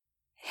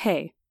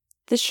Hey,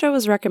 this show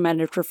is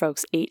recommended for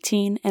folks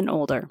 18 and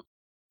older.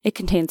 It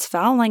contains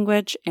foul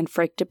language and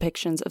frank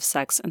depictions of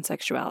sex and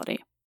sexuality.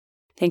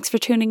 Thanks for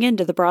tuning in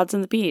to The Broads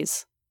and the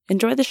Bees.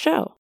 Enjoy the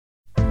show.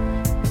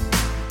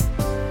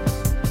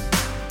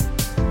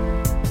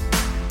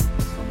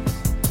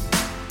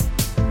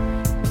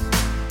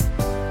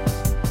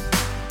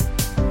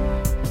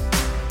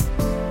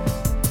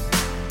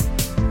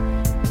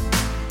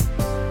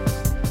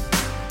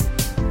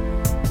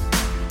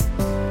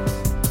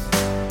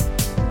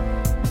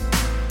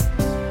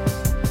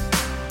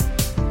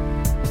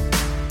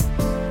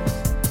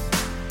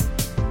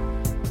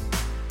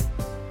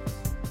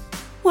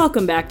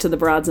 Welcome back to The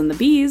Broads and the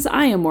Bees.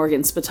 I am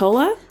Morgan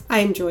Spatola.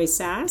 I'm Joy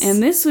Sass.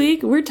 And this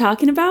week we're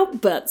talking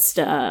about butt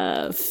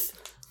stuff,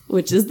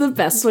 which is the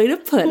best way to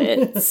put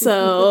it.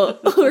 So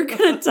we're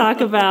going to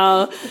talk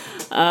about,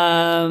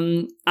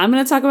 I'm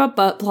going to talk about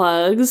butt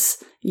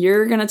plugs.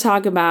 You're going to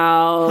talk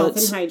about Health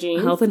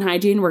and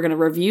hygiene. We're going to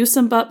review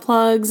some butt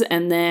plugs.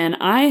 And then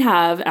I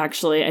have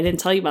actually, I didn't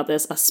tell you about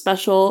this, a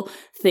special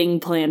thing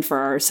planned for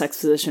our sex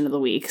position of the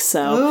week.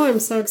 So, oh, I'm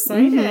so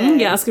excited.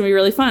 Yeah, it's going to be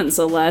really fun.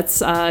 So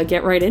let's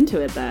get right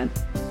into it then.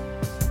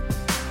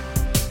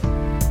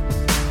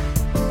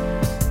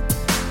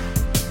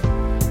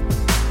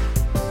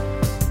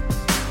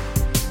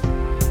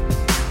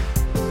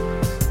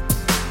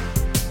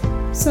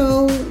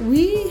 So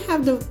we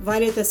have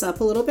divided this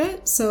up a little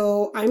bit.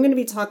 So I'm going to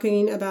be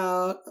talking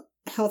about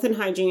health and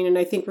hygiene, and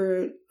I think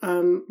you're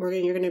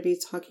going to be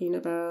talking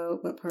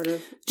about what part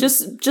of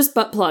just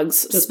butt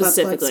plugs just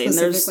specifically. Butt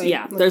plugs specifically.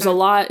 And there's a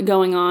lot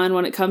going on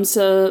when it comes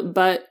to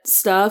butt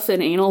stuff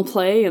and anal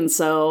play, and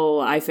so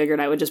I figured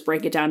I would just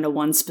break it down to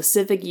one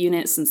specific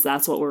unit since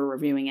that's what we're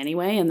reviewing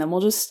anyway, and then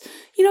we'll just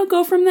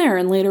go from there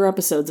in later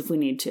episodes if we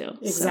need to.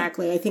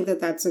 Exactly. So. I think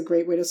that's a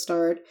great way to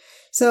start.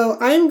 So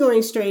I'm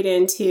going straight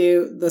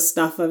into the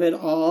stuff of it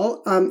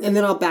all, and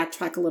then I'll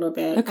backtrack a little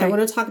bit. Okay. I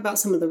want to talk about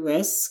some of the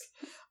risks,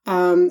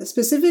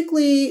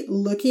 specifically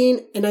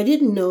looking, and I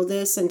didn't know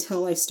this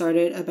until I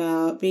started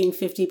about being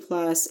 50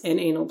 plus and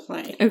anal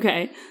play.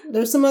 Okay.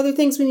 There's some other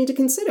things we need to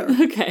consider.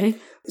 Okay.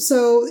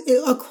 So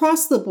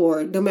across the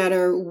board, no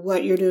matter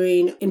what you're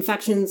doing,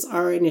 infections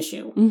are an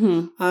issue,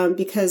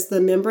 because the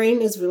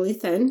membrane is really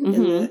thin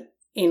in the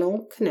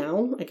anal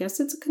canal. I guess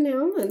it's a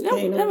canal.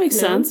 That makes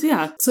sense.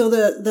 Yeah. So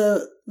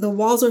the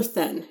walls are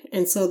thin,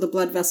 and so the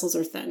blood vessels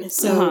are thin.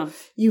 So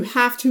you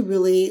have to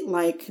really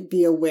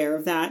be aware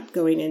of that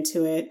going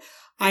into it.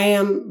 I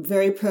am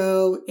very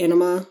pro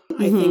enema.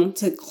 I think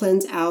to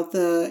cleanse out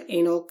the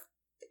anal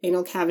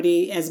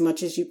cavity as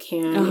much as you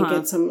can and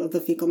get some of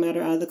the fecal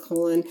matter out of the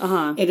colon.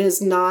 It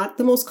is not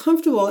the most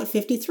comfortable at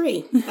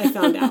 53, I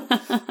found out.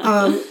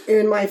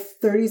 In my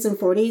 30s and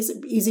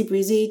 40s, easy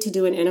breezy to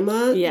do an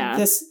enema. Yeah.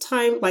 This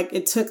time,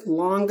 it took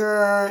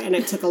longer and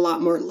it took a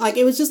lot more.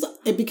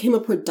 It became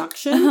a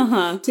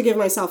production to give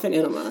myself an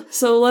enema.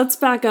 So let's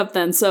back up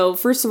then. So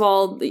first of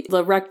all,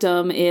 the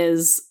rectum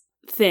is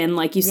thin,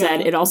 like you said.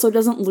 It also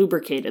doesn't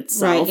lubricate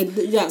itself. Right.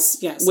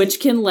 Yes.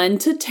 Which can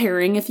lend to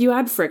tearing if you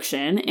add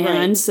friction.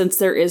 And since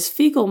there is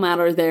fecal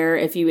matter there,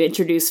 if you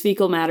introduce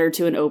fecal matter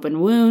to an open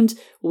wound,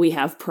 we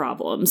have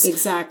problems.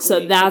 Exactly.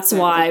 So that's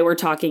why we're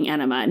talking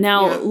enema.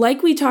 Now,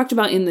 like we talked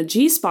about in the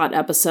G-spot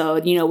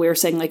episode, we were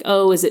saying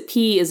is it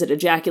pee? Is it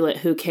ejaculate?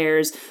 Who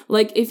cares?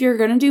 If you're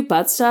going to do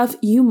butt stuff,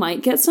 you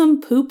might get some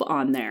poop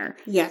on there.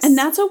 Yes. And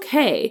that's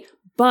okay.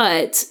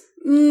 But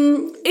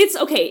it's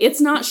okay.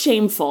 It's not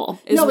shameful.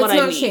 Is what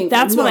I mean. Shameful.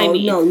 That's what I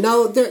mean.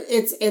 No.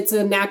 It's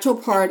a natural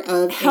part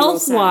of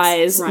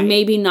health-wise.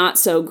 Maybe not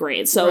so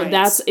great. So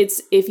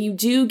it's if you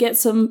do get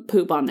some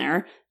poop on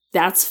there,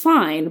 that's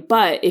fine.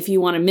 But if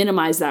you want to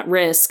minimize that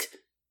risk,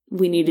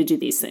 we need to do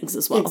these things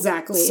as well.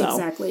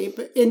 Exactly.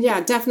 But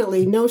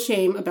definitely no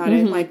shame about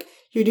it.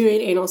 You're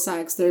doing anal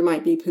sex, there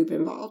might be poop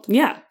involved.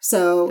 Yeah.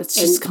 So it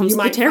just comes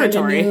with the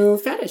territory. Find a new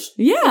fetish.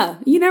 Yeah,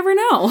 you never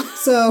know.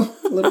 So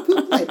a little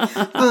poop play.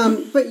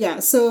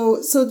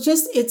 So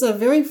just it's a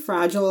very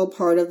fragile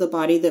part of the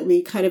body that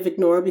we kind of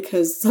ignore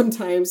because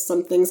sometimes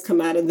some things come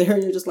out of there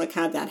and you're just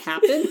how'd that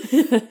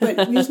happen?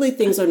 But usually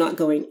things are not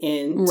going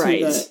into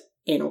the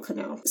anal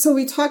canal. So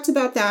we talked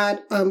about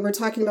that. We're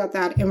talking about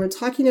that, and we're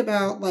talking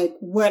about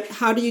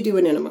how do you do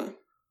an enema?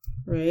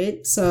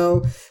 Right.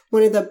 So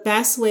one of the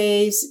best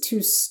ways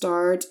to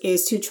start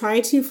is to try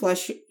to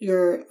flush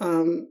your,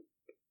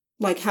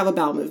 have a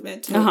bowel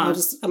movement. I'm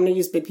going to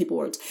use big people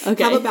words.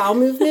 Okay. Have a bowel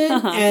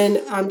movement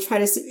and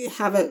try to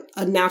have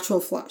a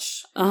natural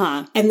flush.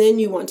 And then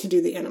you want to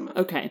do the enema.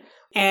 Okay.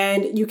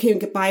 And you can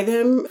buy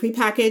them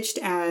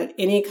prepackaged at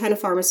any kind of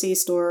pharmacy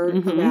store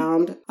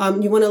around.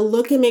 You want to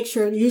look and make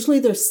sure, usually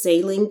they're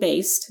saline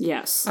based.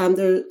 Yes.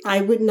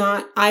 I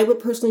would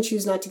personally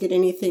choose not to get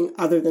anything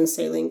other than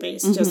saline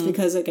based, just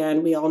because,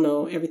 again, we all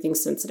know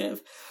everything's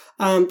sensitive.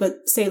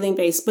 But saline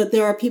based. But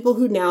there are people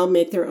who now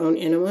make their own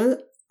enema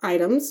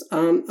items.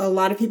 A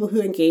lot of people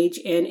who engage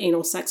in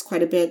anal sex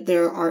quite a bit,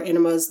 there are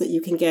enemas that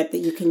you can get that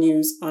you can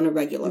use on a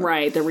regular.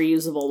 Right, the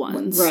reusable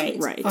ones. Right.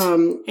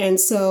 And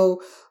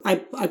so I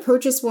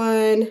purchased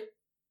one.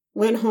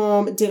 went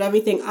home, did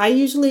everything. I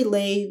usually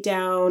lay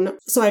down.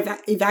 So I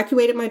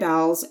evacuated my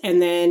bowels,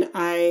 and then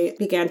I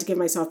began to give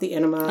myself the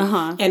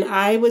enema. And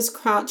I was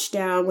crouched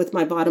down with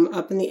my bottom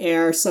up in the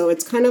air. So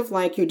it's kind of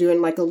like you're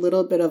doing like a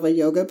little bit of a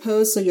yoga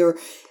pose. So you're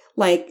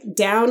like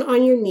down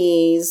on your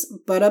knees,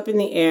 butt up in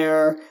the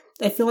air.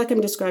 I feel like I'm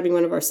describing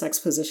one of our sex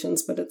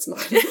positions, but it's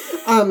not.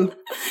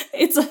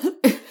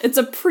 It's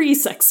a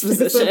pre-sex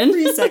position.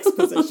 It's a pre-sex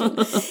position.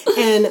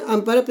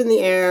 And butt up in the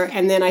air.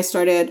 And then I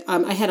started,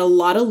 I had a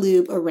lot of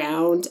lube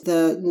around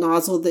the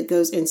nozzle that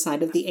goes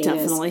inside of the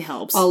anus. Definitely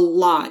helps. A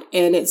lot.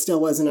 And it still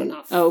wasn't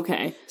enough.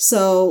 Okay.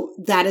 So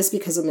that is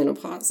because of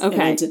menopause. Okay.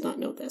 And I did not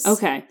know this.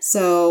 Okay.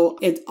 So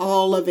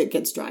all of it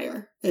gets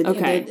drier.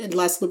 And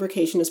less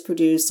lubrication is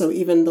produced. So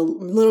even the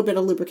little bit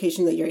of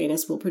lubrication that your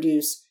anus will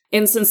produce.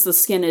 And since the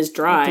skin is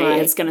dry,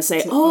 it's going to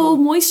say,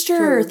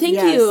 moisture, thank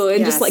you.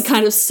 And just like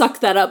kind of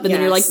suck that up. And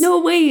then you're like, no,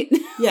 wait.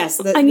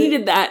 Yes. I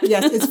needed that.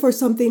 Yes, it's for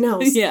something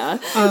else. Yeah.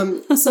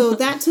 So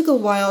that took a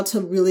while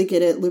to really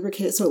get it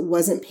lubricated so it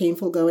wasn't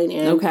painful going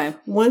in. Okay.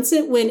 Once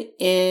it went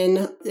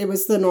in, it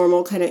was the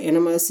normal kind of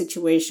enema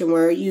situation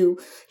where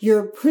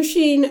you're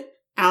pushing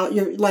out,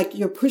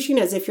 you're pushing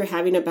as if you're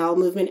having a bowel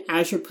movement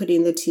as you're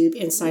putting the tube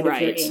inside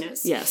of your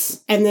anus.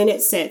 Yes. And then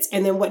it sits.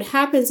 And then what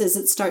happens is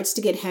it starts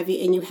to get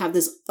heavy and you have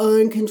this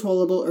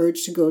uncontrollable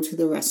urge to go to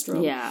the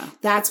restroom. Yeah.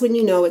 That's when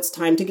you know it's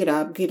time to get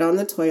up, get on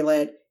the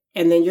toilet,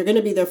 and then you're going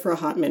to be there for a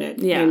hot minute.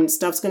 Yeah. And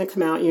stuff's going to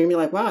come out and you're going to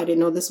be like, wow, I didn't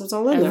know this was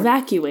all in there.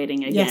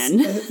 Evacuating again.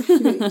 Yes,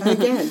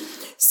 again.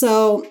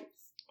 So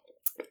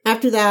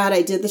after that,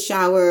 I did the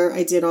shower.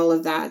 I did all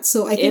of that.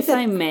 So I think if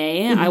I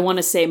may, I want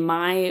to say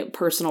my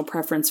personal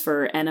preference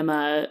for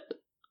enema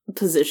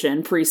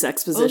position,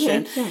 pre-sex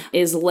position,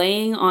 is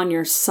laying on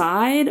your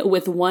side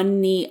with one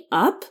knee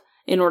up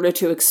in order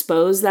to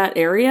expose that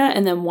area,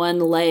 and then one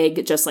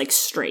leg just like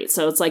straight.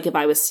 So it's like if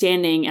I was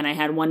standing and I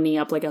had one knee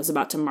up like I was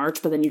about to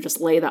march, but then you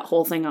just lay that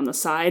whole thing on the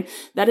side.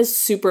 That is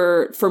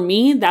super, for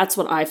me, that's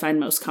what I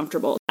find most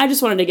comfortable. I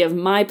just wanted to give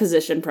my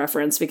position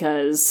preference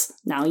because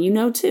now you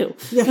know too.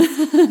 Yeah.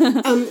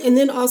 And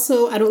then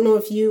also, I don't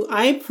know if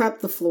I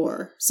prep the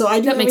floor. So I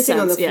do everything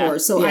on the floor.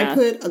 So I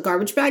put a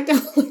garbage bag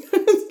down.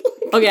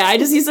 Okay, I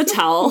just use a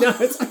towel. No,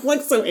 I'm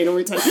like so anal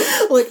retention.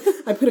 Like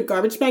I put a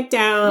garbage bag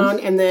down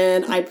and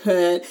then I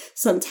put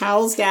some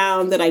towels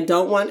down that I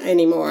don't want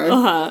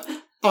anymore.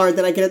 Or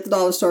that I get at the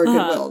dollar store or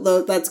Goodwill.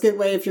 Though that's a good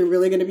way if you're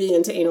really going to be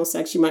into anal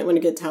sex, you might want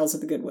to get towels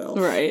at the Goodwill.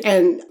 Right.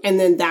 And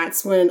then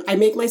that's when I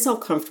make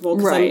myself comfortable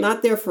because I'm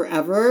not there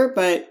forever,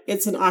 but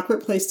it's an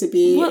awkward place to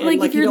be. Well,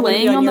 like if you're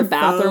laying on the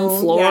bathroom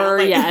floor,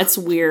 it's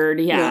weird.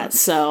 Yeah.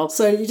 So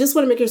you just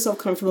want to make yourself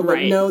comfortable,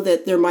 but know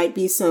that there might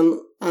be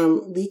some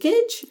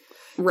leakage.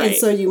 Right. And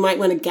so you might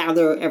want to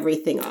gather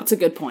everything up. That's a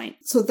good point.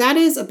 So that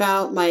is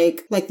about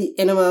like the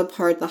enema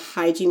part, the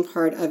hygiene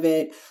part of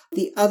it.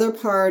 The other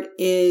part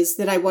is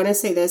that I want to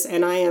say this,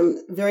 and I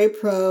am very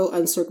pro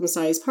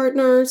uncircumcised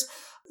partners,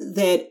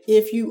 that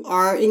if you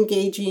are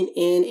engaging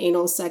in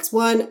anal sex,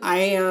 I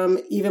am,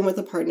 even with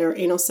a partner,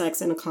 anal sex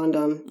and a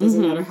condom,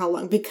 doesn't matter how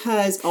long,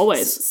 because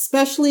always,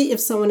 especially if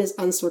someone is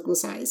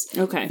uncircumcised,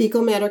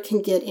 fecal matter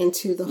can get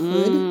into the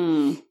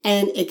hood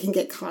and it can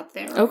get caught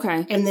there.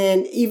 Okay. And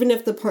then even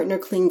if the partner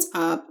cleans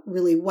up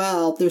really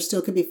well, there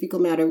still could be fecal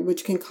matter,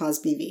 which can cause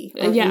BV or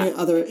any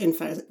other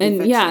infection.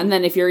 And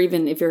then if you're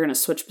going to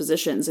switch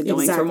positions and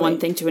going from one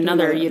thing to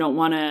another, you don't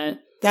want to.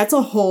 That's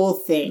a whole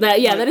thing. That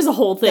is a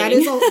whole thing.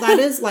 That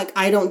is like,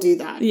 I don't do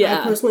that.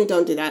 I personally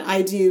don't do that.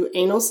 I do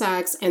anal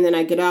sex and then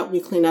I get out, we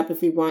clean up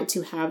if we want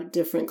to have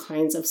different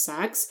kinds of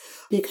sex,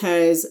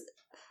 because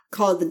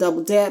call it the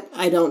double dip.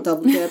 I don't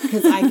double dip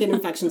because I get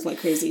infections like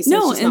crazy.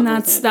 So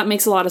that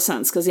makes a lot of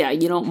sense because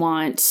you don't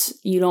want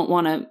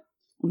to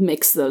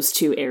mix those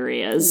two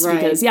areas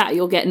because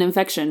you'll get an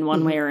infection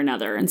one way or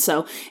another. And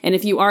so, and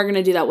if you are going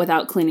to do that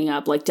without cleaning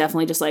up, like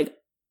definitely just like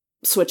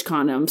switch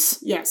condoms.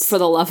 Yes. For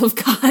the love of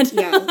God.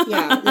 Yeah.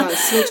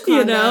 Switch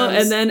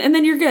condoms. and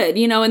then you're good,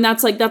 and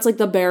that's like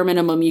the bare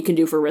minimum you can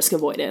do for risk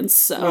avoidance.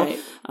 So,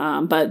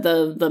 but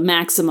the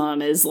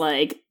maximum is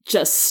like,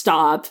 just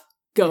stop,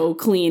 go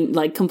clean,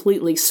 like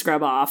completely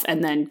scrub off,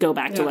 and then go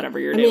back to whatever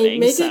you're doing.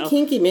 Make it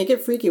kinky, make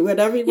it freaky,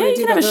 whatever you want to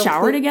do. You can have a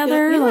shower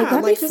together. Like,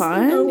 that'd be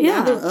fun.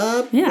 Lather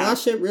up,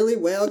 wash it really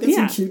well, get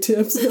some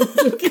Q-tips.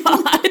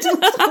 God.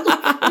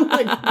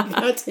 You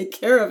gotta take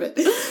care of it.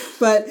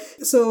 But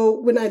so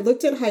when I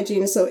looked at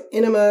hygiene, so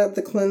enema,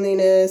 the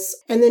cleanliness,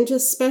 and then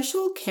just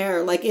special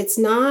care, like it's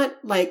not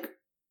like,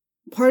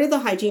 part of the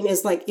hygiene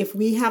is like if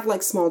we have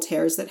like small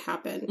tears that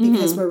happen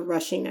because we're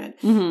rushing it,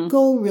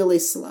 go really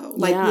slow.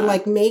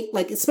 Like make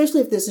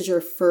especially if this is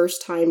your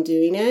first time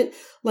doing it,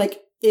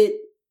 like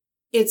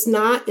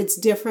it's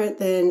different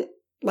than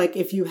like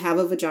if you have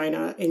a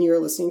vagina and you're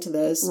listening to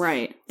this.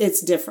 Right.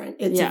 It's different.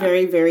 It's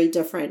very, very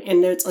different.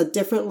 And it's a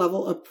different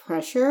level of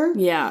pressure.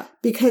 Yeah.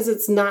 Because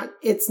it's not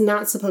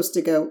supposed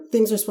to go,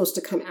 things are supposed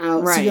to come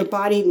out. Right. So your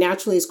body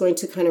naturally is going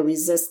to kind of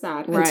resist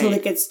that until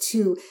it gets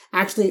to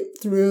actually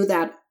through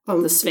that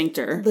the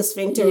sphincter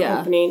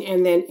opening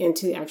and then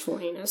into the actual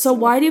anus. So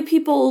why do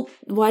people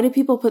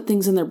put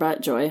things in their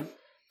butt, Joy?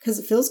 Because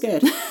it feels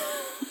good.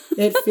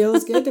 It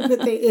feels good to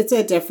put it's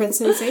a different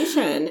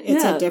sensation.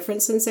 It's a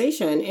different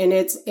sensation. And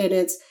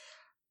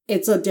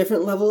it's a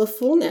different level of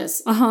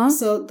fullness.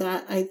 So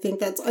that, I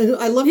think that's,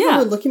 I love how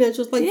we're looking at it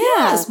just like,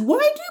 yes,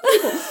 why do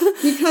people?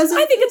 Because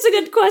I think it's a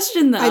good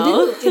question, though. I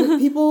do. And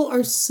people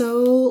are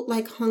so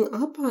like hung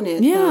up on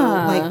it. Yeah.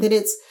 Though. Like that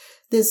it's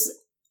this,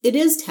 it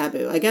is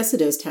taboo. I guess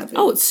it is taboo.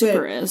 Oh, it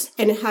super is.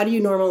 And how do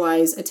you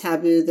normalize a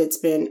taboo that's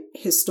been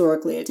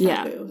historically a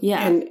taboo?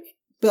 Yeah.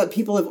 But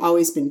people have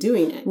always been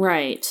doing it.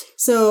 Right.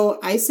 So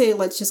I say,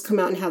 let's just come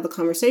out and have the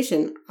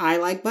conversation. I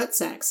like butt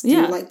sex. Do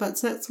you like butt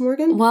sex,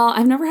 Morgan? Well,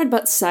 I've never had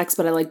butt sex,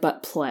 but I like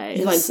butt play.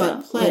 You like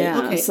butt play.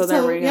 Yeah, okay. So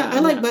there we go. Yeah,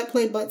 I like butt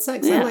play, butt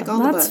sex. I like all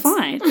the butts. That's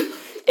fine.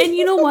 And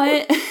you know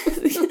what?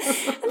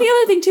 And the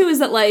other thing, too, is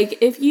that, like,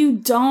 if you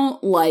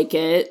don't like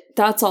it,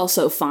 that's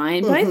also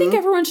fine. But I think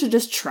everyone should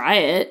just try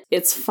it.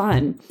 It's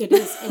fun. It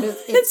is.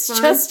 It's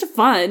fun. just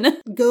fun.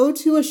 Go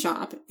to a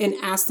shop and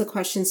ask the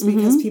questions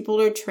because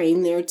people are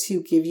trained there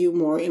to give you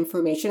more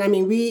information. I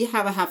mean, we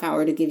have a half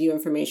hour to give you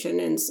information,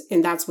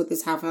 and that's what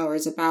this half hour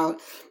is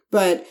about.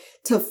 But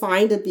to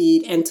find a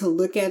bead and to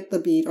look at the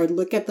bead or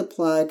look at the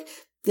plug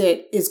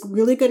that is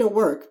really going to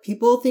work.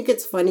 People think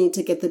it's funny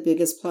to get the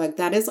biggest plug.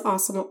 That is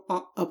awesome.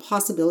 A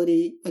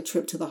possibility, a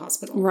trip to the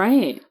hospital.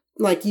 Right.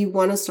 Like you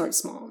want to start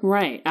small.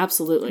 Right.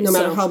 Absolutely. No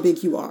matter how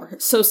big you are.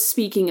 So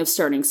speaking of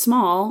starting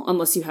small,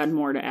 unless you had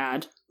more to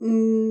add.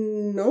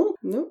 No.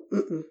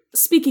 Mm-mm.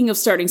 Speaking of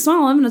starting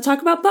small, I'm going to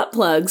talk about butt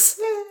plugs.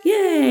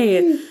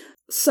 Yay.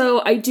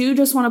 So I do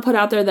just want to put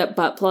out there that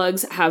butt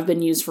plugs have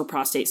been used for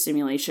prostate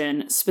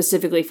stimulation,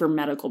 specifically for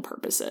medical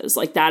purposes.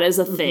 Like that is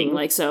a thing.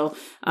 Like, so,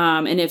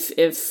 and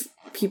if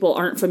people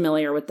aren't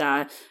familiar with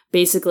that,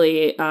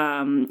 basically,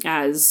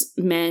 as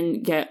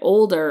men get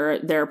older,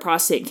 their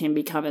prostate can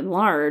become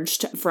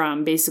enlarged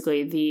from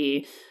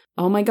basically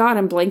oh my God,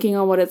 I'm blanking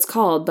on what it's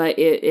called, but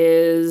it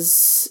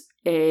is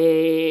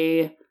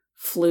a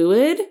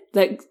fluid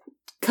that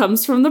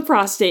comes from the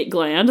prostate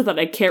gland that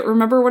I can't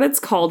remember what it's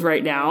called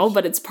right now,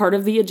 but it's part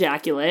of the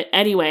ejaculate.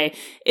 Anyway,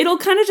 it'll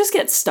kind of just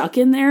get stuck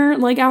in there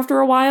like after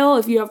a while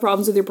if you have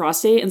problems with your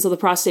prostate. And so the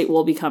prostate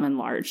will become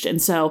enlarged. And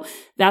so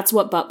that's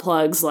what butt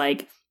plugs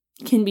like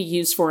can be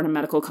used for in a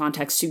medical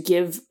context to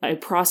give a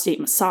prostate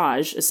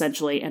massage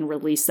essentially and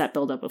release that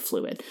buildup of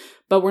fluid.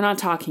 But we're not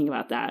talking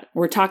about that.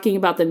 We're talking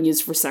about them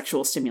used for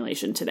sexual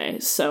stimulation today.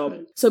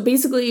 So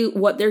basically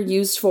what they're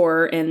used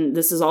for, and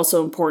this is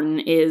also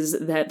important, is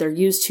that they're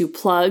used to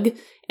plug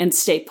and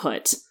stay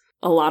put.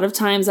 A lot of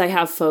times I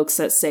have folks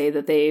that say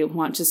that they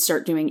want to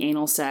start doing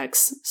anal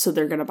sex, so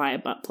they're going to buy a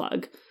butt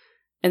plug.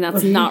 And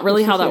that's not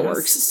really how that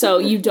works. So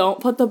you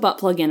don't put the butt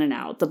plug in and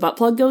out. The butt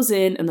plug goes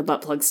in and the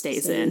butt plug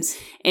stays in.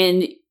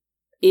 And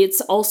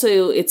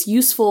it's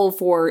useful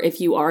for if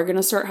you are going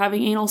to start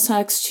having anal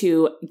sex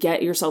to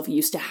get yourself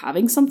used to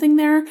having something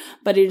there,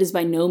 but it is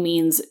by no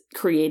means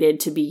created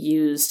to be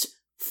used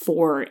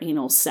for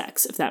anal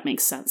sex, if that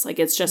makes sense. Like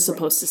it's just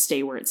supposed to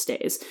stay where it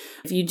stays.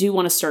 If you do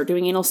want to start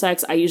doing anal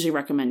sex, I usually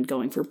recommend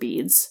going for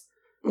beads.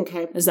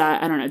 Okay. Is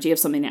that, I don't know, do you have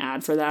something to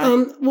add for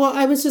that? Well,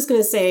 I was just going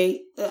to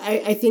say,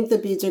 I think the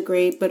beads are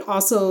great, but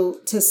also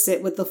to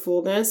sit with the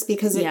fullness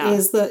because it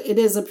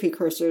is a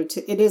precursor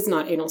to, it is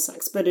not anal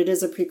sex, but it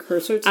is a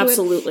precursor to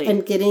Absolutely. It.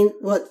 And getting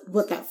what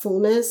that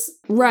fullness.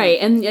 Right.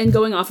 And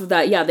going off of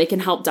that, they can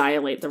help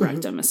dilate the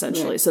rectum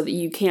essentially so that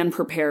you can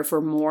prepare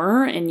for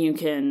more and you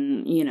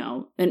can,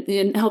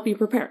 and help you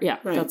prepare. Yeah.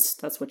 Right.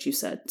 That's what you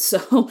said.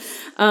 So,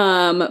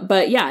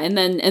 but yeah. And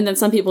then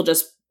some people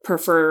just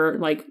prefer,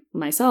 like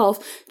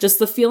myself, just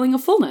the feeling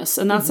of fullness,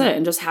 and that's it,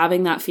 and just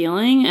having that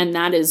feeling, and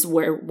that is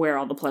where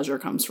all the pleasure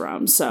comes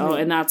from. So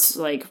and that's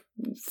like,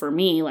 for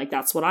me, like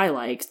that's what I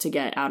like to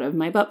get out of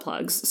my butt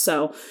plugs.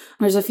 So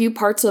there's a few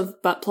parts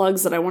of butt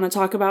plugs that I want to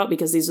talk about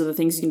because these are the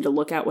things you need to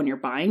look at when you're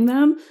buying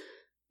them.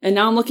 And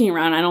now I'm looking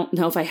around, I don't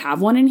know if I have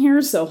one in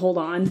here, so hold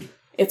on,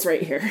 it's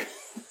right here.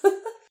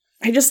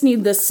 I just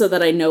need this so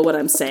that I know what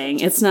I'm saying.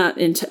 It's not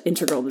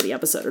integral to the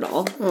episode at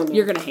all. Oh, no.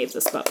 You're going to hate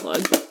this butt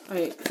plug.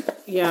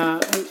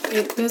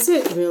 Does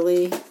it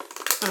really?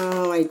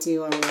 Oh, I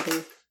do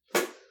already.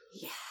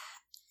 Yeah.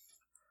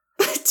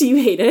 Do you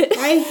hate it?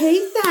 I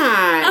hate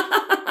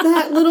that.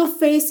 That little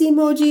face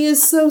emoji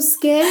is so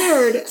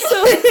scared.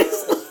 So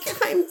it's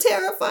like, I'm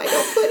terrified.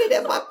 Don't put it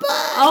in my butt.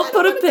 I'll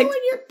put a pic. Go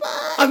in your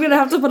butt. I'm gonna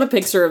have to put a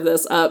picture of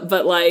this up,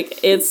 but like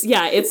it's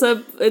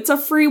a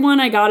free one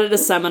I got at a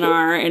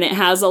seminar, and it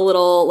has a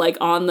little like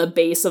on the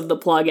base of the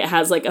plug. It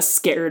has like a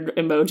scared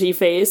emoji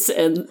face,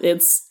 and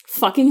it's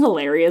fucking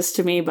hilarious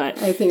to me.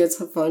 But I think it's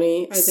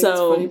funny. I think it's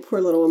funny.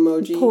 Poor little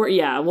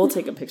emoji. We'll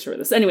take a picture of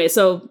this anyway.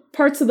 So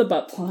parts of the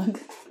butt plug.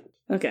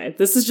 Okay,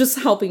 this is just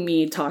helping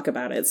me talk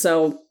about it.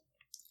 So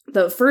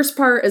the first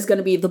part is going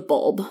to be the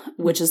bulb,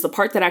 which is the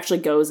part that actually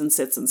goes and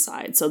sits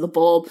inside. So the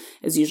bulb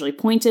is usually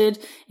pointed,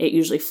 it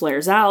usually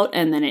flares out,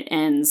 and then it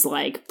ends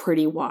like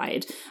pretty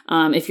wide.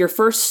 If you're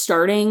first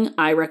starting,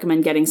 I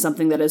recommend getting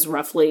something that is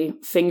roughly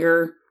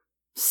finger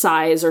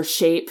size or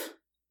shape.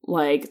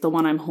 Like the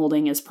one I'm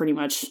holding is pretty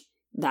much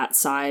that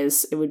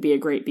size. It would be a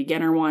great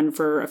beginner one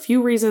for a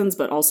few reasons,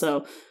 but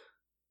also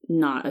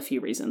not a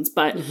few reasons,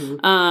 but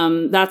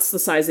that's the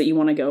size that you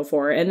want to go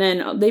for. And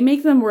then they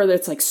make them where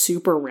it's like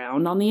super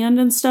round on the end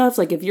and stuff.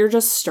 Like if you're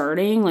just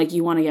starting, like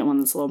you want to get one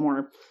that's a little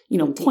more,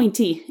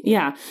 pointy.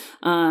 Yeah.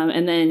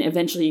 And then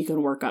eventually you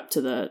can work up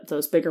to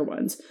those bigger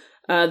ones.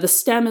 The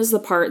stem is the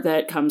part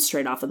that comes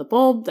straight off of the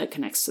bulb that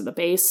connects to the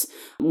base.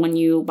 When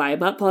you buy a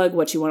butt plug,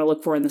 what you want to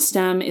look for in the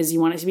stem is you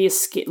want it to be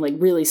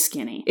really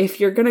skinny. If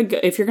you're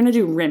gonna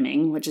do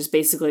rimming, which is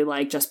basically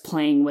like just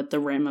playing with the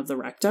rim of the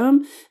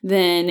rectum,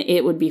 then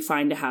it would be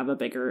fine to have a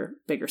bigger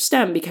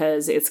stem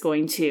because it's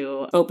going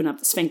to open up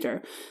the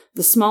sphincter.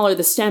 The smaller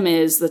the stem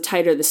is, the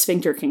tighter the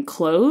sphincter can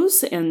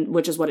close, and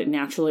which is what it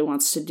naturally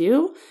wants to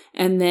do,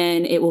 and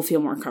then it will feel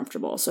more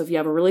comfortable. So if you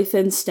have a really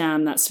thin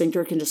stem, that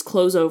sphincter can just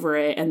close over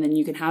it, and then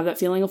you can have that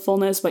feeling of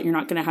fullness, but you're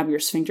not going to have your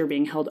sphincter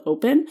being held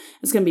open.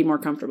 It's going to be more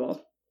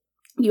comfortable.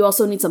 You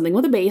also need something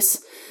with a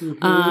base.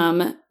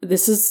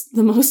 This is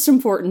the most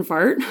important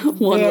part,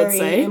 one would say.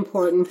 Very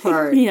important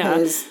part.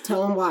 Yeah.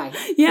 Tell them why.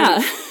 Yeah.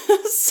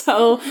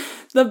 So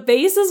the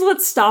base is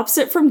what stops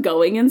it from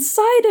going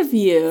inside of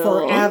you.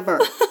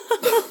 Forever.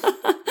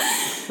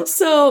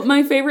 So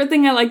my favorite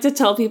thing I like to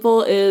tell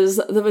people is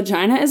the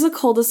vagina is a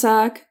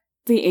cul-de-sac.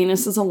 The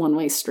anus is a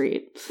one-way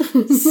street.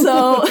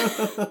 So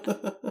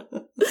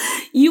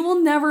you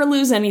will never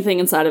lose anything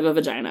inside of a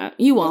vagina.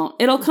 You won't.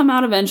 It'll come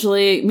out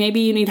eventually. Maybe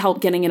you need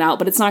help getting it out,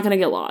 but it's not going to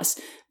get lost.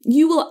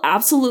 You will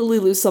absolutely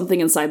lose something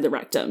inside the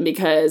rectum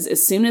because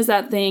as soon as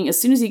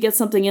you get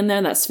something in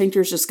there, that sphincter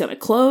is just going to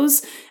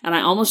close. And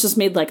I almost just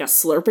made like a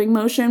slurping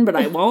motion, but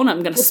I won't.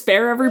 I'm going to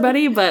spare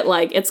everybody, but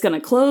like it's going to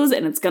close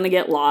and it's going to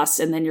get lost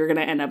and then you're going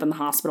to end up in the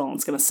hospital and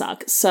it's going to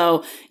suck.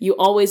 So you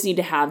always need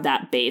to have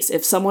that base.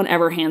 If someone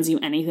ever hands you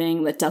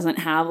anything that doesn't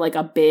have like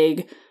a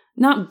big,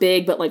 not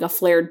big, but like a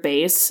flared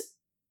base,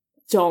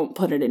 don't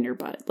put it in your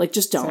butt. Like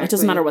just don't. Exactly. It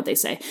doesn't matter what they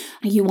say.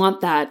 You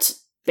want that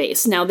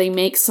base. Now they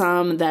make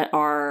some that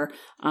are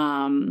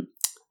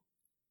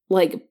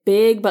like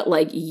big but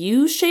like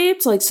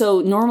U-shaped. Like so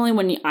normally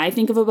when I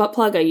think of a butt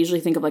plug, I usually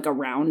think of like a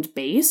round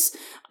base.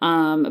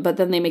 But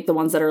then they make the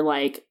ones that are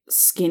like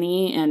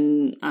skinny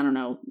and I don't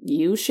know,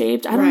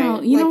 U-shaped. I don't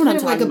know. You know what I'm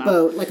talking about.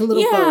 Boat, like a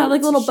little boat. Yeah,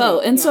 like a little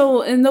boat. And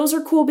so and those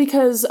are cool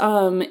because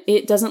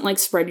it doesn't like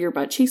spread your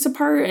butt cheeks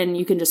apart and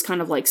you can just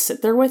kind of like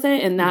sit there with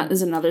it. And that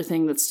is another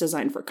thing that's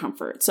designed for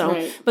comfort.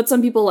 So but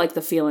some people like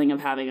the feeling of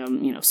having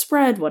them,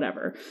 spread,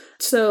 whatever.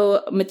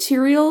 So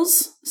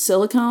materials,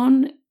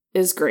 silicone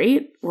is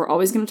great. We're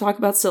always going to talk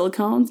about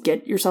silicone.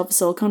 Get yourself a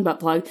silicone butt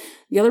plug.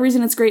 The other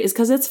reason it's great is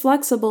because it's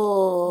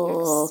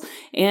flexible. Yes.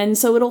 And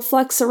so it'll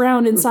flex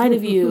around inside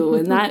of you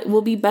and that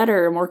will be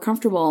better, more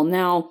comfortable.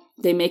 Now,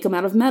 they make them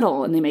out of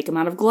metal and they make them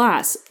out of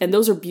glass. And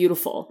those are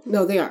beautiful.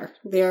 No, they are.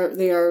 They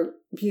are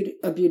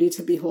a beauty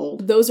to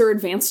behold. Those are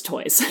advanced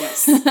toys.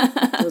 Yes.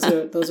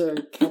 Those are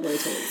cowboy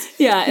toys.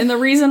 Yeah, and the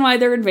reason why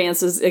they're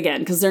advanced is, again,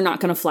 because they're not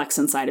going to flex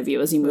inside of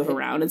you as you move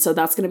around. And so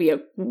that's going to be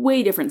a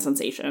way different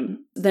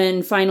sensation.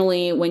 Then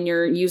finally, when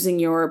you're using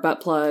your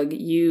butt plug,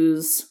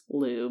 use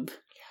lube.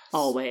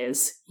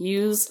 Always.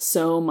 Use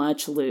so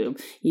much lube.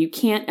 You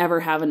can't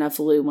ever have enough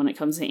lube when it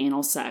comes to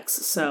anal sex.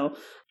 So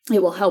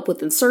it will help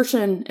with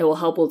insertion. It will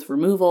help with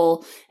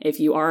removal. If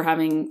you are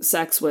having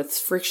sex with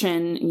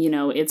friction,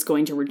 it's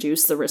going to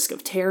reduce the risk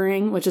of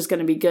tearing, which is going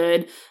to be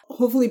good.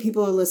 Hopefully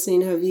people are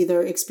listening have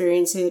either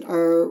experienced it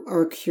or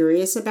are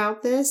curious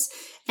about this.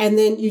 And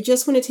then you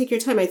just want to take your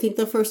time. I think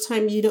the first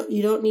time you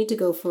don't need to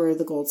go for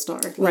the gold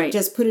star. Like,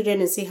 just put it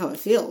in and see how it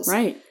feels.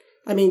 Right.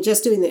 I mean,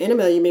 just doing the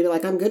enema, you may be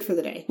like, I'm good for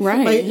the day.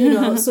 Right.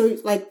 But, so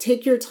like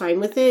take your time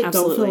with it.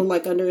 Absolutely. Don't feel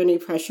like under any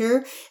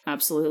pressure.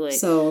 Absolutely.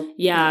 So,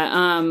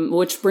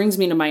 which brings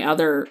me to my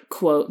other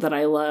quote that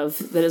I love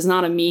that is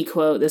not a me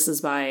quote. This is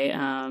by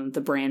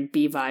the brand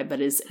B-Vibe,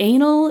 but is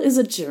anal is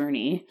a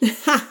journey.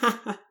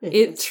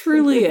 It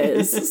truly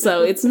is.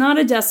 So it's not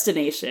a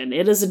destination.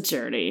 It is a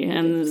journey.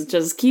 And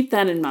just keep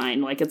that in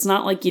mind. Like, it's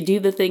not like you do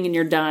the thing and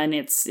you're done.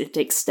 It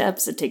takes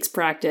steps. It takes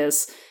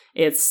practice.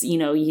 It's,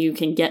 you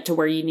can get to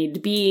where you need to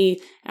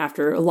be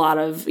after a lot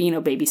of,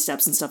 baby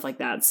steps and stuff like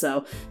that.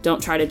 So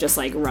don't try to just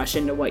like rush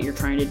into what you're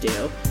trying to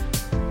do.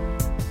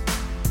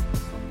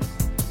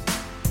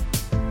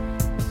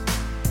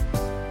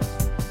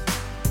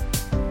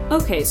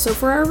 Okay, so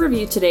for our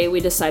review today,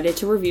 we decided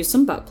to review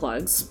some butt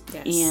plugs.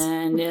 Yes.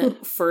 And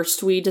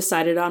first we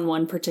decided on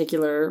one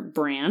particular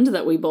brand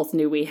that we both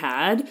knew we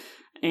had.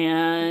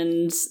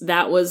 And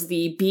that was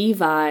the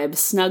B-Vibe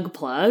Snug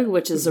Plug,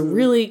 which is a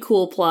really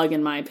cool plug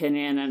in my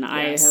opinion. And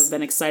I have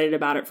been excited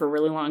about it for a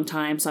really long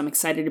time. So I'm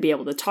excited to be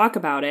able to talk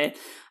about it.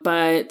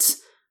 But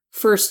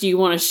first, do you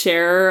want to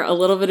share a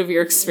little bit of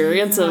your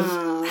experience of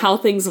how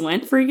things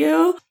went for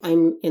you?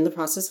 I'm in the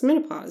process of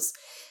menopause.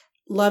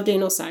 Loved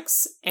anal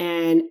sex.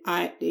 And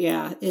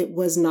it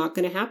was not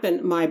going to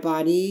happen. My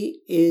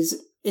body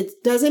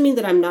it doesn't mean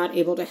that I'm not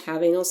able to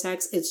have anal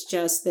sex. It's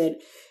just that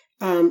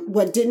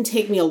what didn't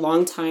take me a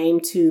long time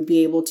to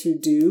be able to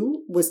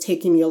do was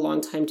taking me a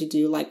long time to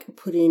do. Like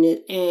putting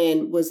it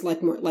in was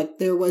like more like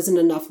there wasn't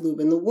enough lube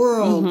in the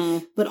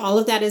world. But all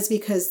of that is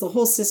because the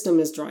whole system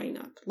is drying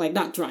up. Like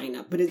not drying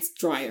up, but it's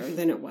drier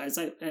than it was.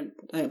 I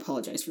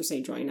apologize for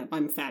saying drying up.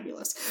 I'm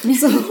fabulous.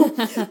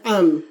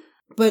 So,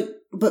 but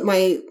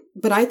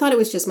I thought it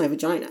was just my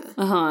vagina.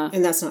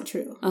 And that's not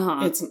true.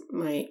 It's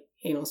my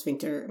anal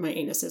sphincter, my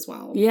anus as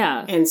well.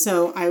 Yeah. And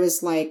so I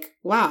was like,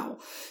 wow.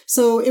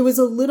 So it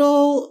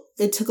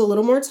took a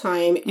little more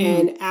time.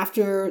 And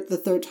after the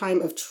third time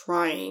of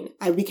trying,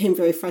 I became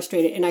very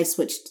frustrated and I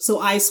switched. So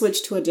I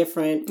switched to a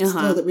different,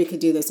 so that we could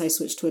do this, I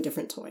switched to a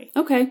different toy.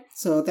 Okay.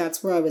 So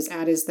that's where I was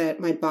at, is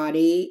that my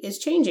body is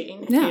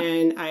changing. Yeah.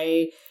 And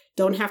I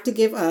don't have to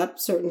give up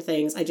certain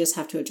things. I just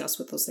have to adjust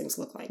what those things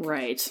look like.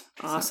 Right.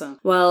 Awesome.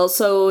 Well,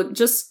 so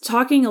just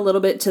talking a little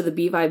bit to the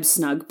B-Vibe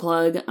Snug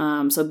Plug.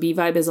 So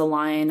B-Vibe is a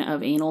line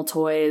of anal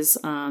toys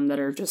that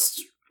are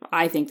just,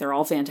 I think they're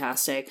all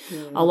fantastic.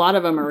 A lot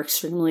of them are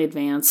extremely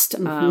advanced,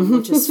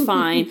 which is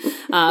fine.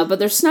 But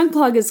their Snug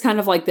Plug is kind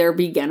of like their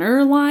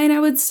beginner line, I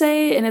would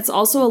say. And it's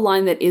also a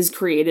line that is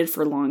created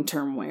for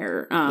long-term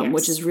wear,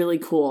 which is really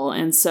cool.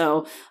 And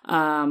so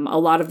a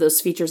lot of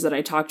those features that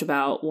I talked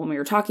about when we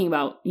were talking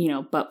about,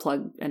 butt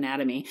plug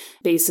anatomy,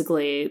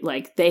 basically,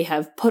 like they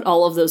have put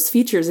all of those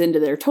features into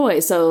their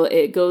toy. So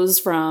it goes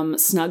from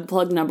Snug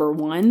Plug number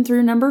 1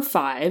 through number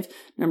 5,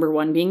 number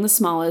 1 being the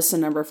smallest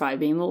and number 5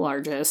 being the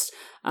largest.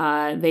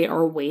 They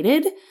are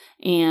weighted,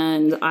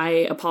 and I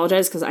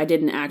apologize because I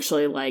didn't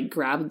actually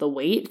grab the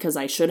weight, because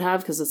I should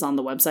have, because it's on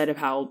the website of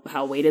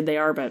how weighted they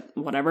are, but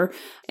whatever.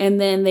 And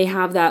then they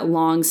have that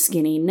long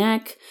skinny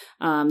neck.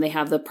 They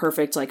have the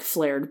perfect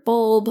flared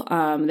bulb.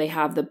 They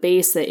have the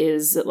base that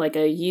is like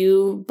a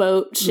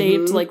U-boat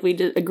shaped, like we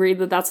agreed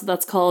that's what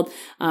that's called.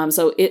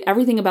 So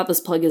everything about this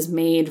plug is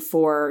made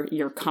for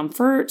your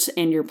comfort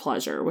and your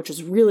pleasure, which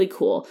is really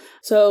cool.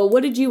 So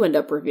what did you end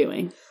up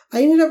reviewing?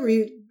 I ended up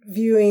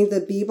reviewing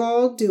the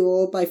B-Ball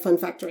Dual by Fun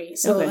Factory.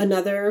 So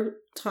another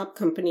top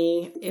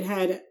company. It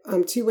had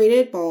 2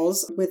 weighted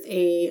balls with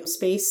a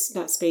space,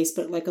 not space,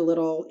 but like a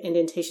little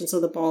indentation. So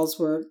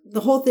the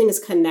whole thing is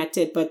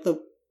connected, but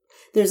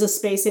there's a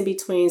space in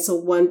between, so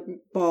one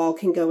ball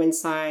can go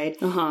inside,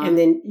 and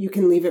then you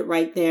can leave it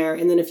right there.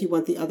 And then if you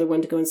want the other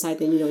one to go inside,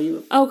 then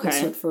you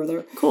insert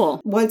further.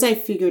 Cool. Once I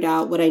figured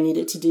out what I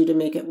needed to do to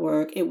make it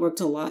worked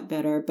a lot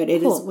better. But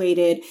it is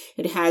weighted.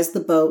 It has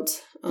the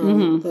boat,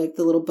 like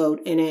the little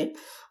boat in it.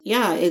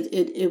 Yeah,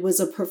 it was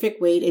a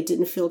perfect weight. It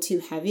didn't feel too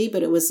heavy,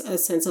 but it was a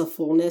sense of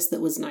fullness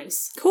that was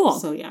nice. Cool.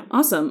 So, yeah.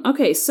 Awesome.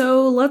 Okay,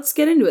 so let's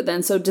get into it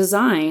then. So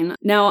design.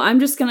 Now, I'm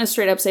just going to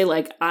straight up say,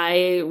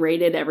 I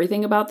rated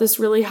everything about this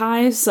really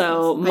high.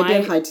 So I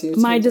did high too.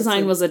 My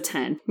design was a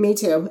 10. Me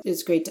too.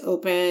 It's great to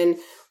open.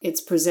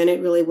 It's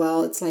presented really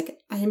well. It's like,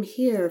 I am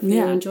here for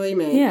your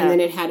enjoyment. Yeah. And then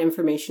it had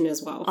information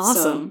as well.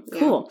 Awesome. So,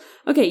 cool.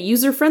 Okay,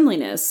 user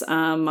friendliness.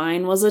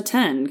 Mine was a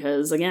 10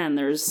 because, again,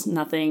 there's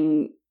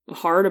nothing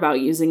hard about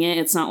using it.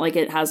 It's not like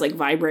it has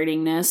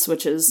vibratingness,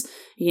 which is,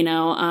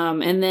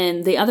 and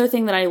then the other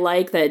thing that I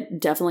like that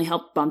definitely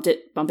helped bump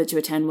it to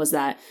a 10 was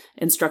that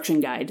instruction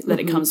guide that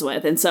it comes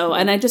with. And so,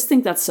 and I just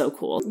think that's so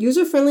cool.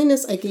 User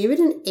friendliness, I gave it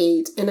an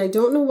 8, and I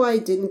don't know why I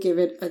didn't give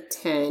it a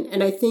 10.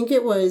 And I think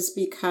it was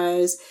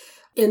because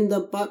in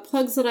the butt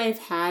plugs that I've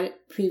had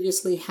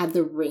previously had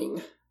the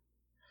ring.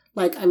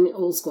 I'm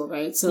old school,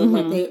 right? So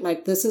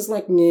this is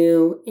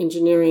new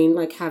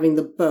engineering, having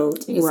the boat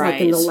is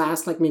in the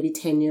last maybe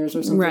 10 years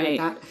or something like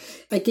that.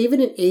 I gave it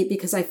an 8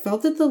 because I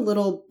felt that the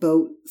little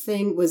boat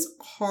thing was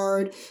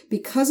hard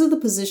because of the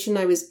position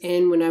I was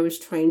in when I was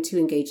trying to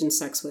engage in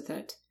sex with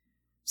it.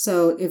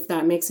 So if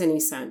that makes any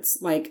sense,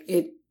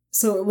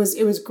 so it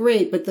was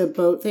great, but the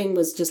boat thing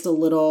was just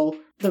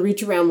the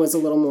reach around was a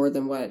little more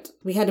than what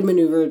we had to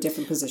maneuver a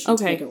different position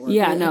to make it work.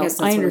 Yeah,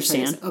 I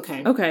understand.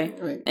 Okay.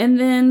 Right. And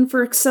then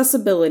for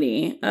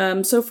accessibility,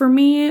 so for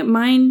me,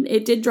 mine,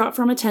 it did drop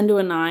from a 10 to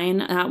a 9.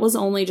 That was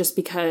only just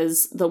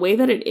because the way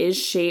that it is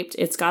shaped,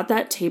 it's got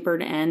that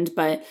tapered end,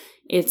 but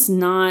it's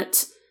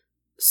not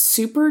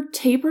super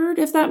tapered,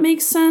 if that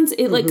makes sense.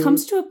 It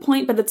comes to a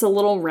point, but it's a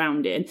little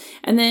rounded.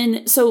 And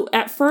then, so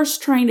at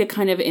first trying to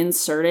kind of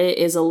insert it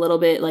is a little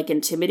bit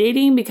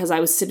intimidating because I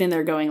was sitting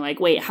there going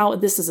wait, how,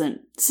 this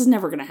is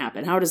never going to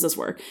happen. How does this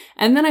work?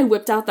 And then I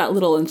whipped out that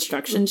little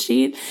instruction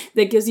sheet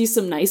that gives you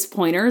some nice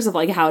pointers of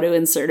how to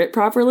insert it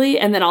properly.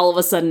 And then all of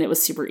a sudden it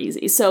was super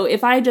easy. So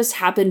if I just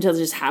happened to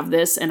just have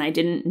this and I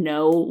didn't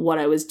know what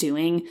I was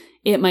doing,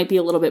 it might be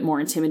a little bit more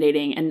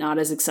intimidating and not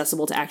as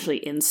accessible to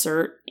actually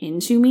insert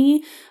into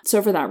me. So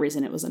for that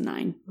reason, it was a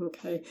 9.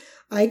 Okay.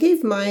 I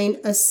gave mine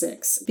a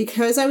 6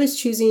 because I was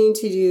choosing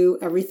to do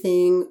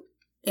everything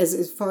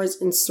as far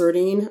as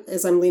inserting,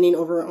 as I'm leaning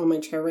over on my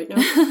chair right now.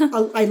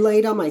 I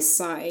laid on my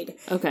side.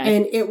 Okay.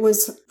 And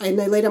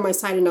I laid on my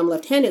side and I'm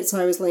left-handed,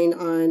 so I was laying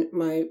on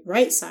my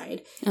right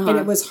side. And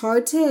it was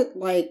hard to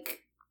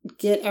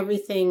get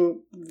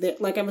everything that,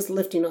 like I was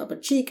lifting up a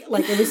cheek.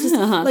 Like it was just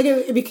like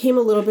it became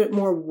a little bit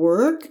more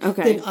work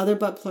than other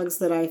butt plugs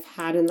that I've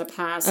had in the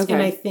past. Okay.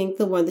 And I think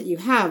the one that you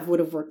have would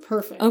have worked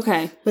perfect.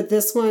 Okay. But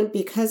this one,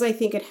 because I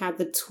think it had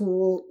the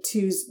two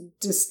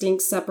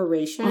distinct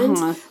separations,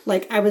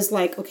 like I was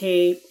like,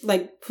 okay,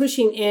 like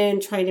pushing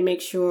in, trying to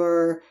make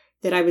sure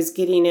that I was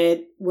getting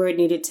it where it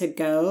needed to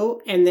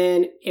go. And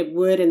then it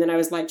would. And then I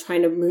was like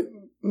trying to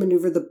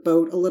maneuver the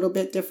boat a little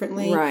bit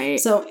differently. Right.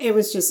 So it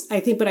was just, I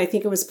think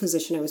it was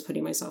position I was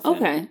putting myself in.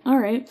 Okay. All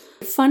right.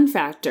 Fun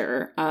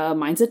factor.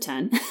 Mine's a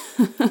 10.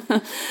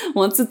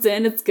 Once it's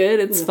in, it's good.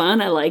 It's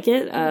fun. I like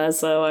it.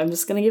 So I'm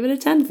just going to give it a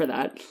 10 for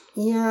that.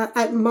 Yeah.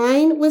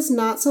 Mine was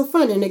not so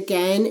fun. And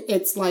again,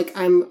 it's like,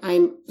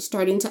 I'm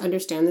starting to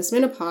understand this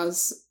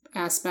menopause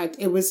aspect.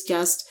 It was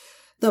just,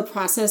 the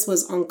process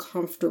was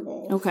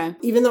uncomfortable. Okay.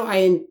 Even though I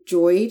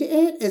enjoyed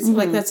it, it's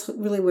like, that's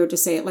really weird to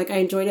say it. Like, I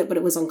enjoyed it, but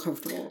it was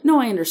uncomfortable. No,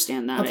 I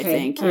understand that, I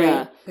think.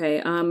 Yeah. Right.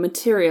 Okay.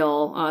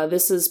 Material.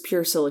 This is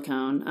pure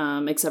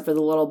silicone, except for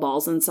the little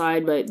balls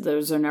inside, but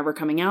those are never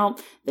coming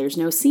out. There's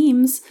no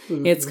seams.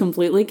 It's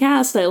completely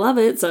cast. I love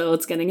it. So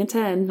it's getting a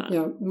 10.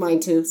 Yeah,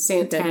 mine too.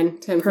 10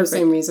 for the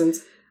same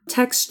reasons.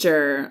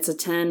 Texture, it's a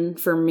 10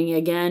 for me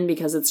again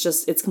because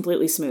it's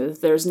completely smooth.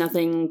 There's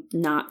nothing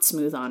not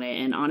smooth on it.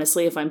 And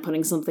honestly, if I'm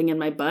putting something in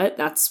my butt,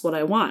 that's what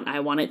I want. I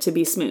want it to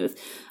be smooth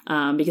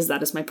because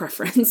that is my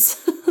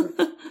preference.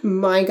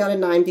 Mine got a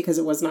 9 because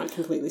it was not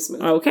completely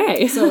smooth.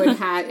 Okay. So it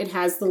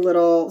has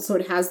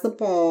the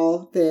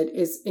ball that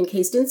is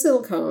encased in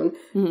silicone,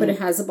 but it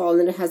has the ball and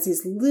then it has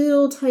these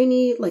little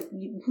tiny, like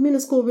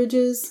minuscule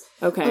ridges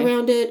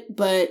around it.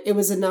 But it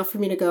was enough for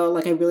me to go,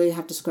 like, I really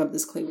have to scrub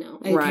this clean now.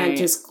 I can't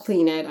just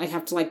clean it. I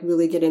have to like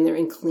really get in there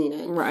and clean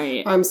it.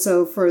 Right.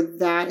 So for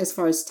that, as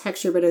far as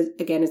texture, but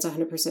again, it's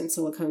 100%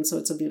 silicone, so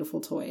it's a beautiful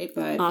toy,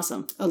 but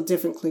awesome. A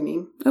different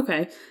cleaning.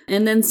 Okay.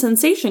 And then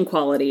sensation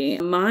quality.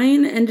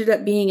 Mine ended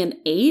up being an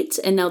 8,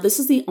 and now this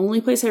is the only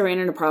place I ran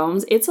into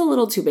problems. It's a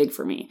little too big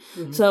for me.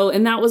 So,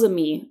 and that's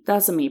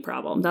a me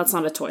problem. That's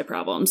not a toy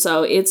problem.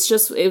 So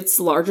it's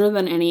larger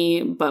than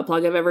any butt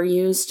plug I've ever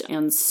used.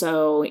 And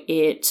so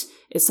it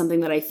is something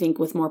that I think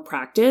with more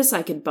practice,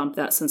 I could bump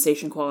that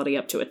sensation quality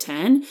up to a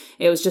 10.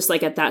 It was just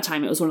like at that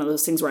time, it was one of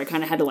those things where I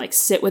kind of had to like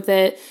sit with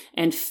it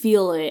and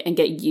feel it and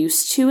get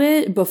used to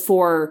it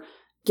before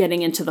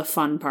getting into the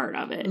fun part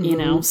of it, you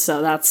know?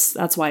 So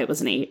that's why it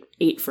was an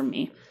 8 from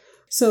me.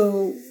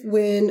 So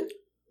when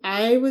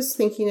I was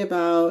thinking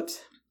about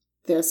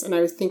this and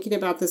I was thinking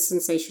about the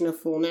sensation of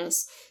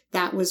fullness,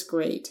 that was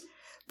great.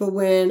 But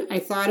when I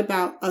thought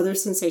about other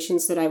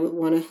sensations that I would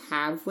want to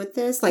have with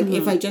this, like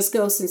if I just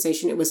go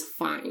sensation, it was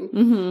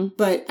fine.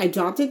 But I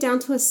dropped it down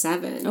to a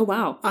 7. Oh,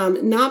 wow.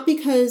 Not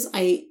because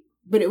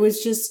but it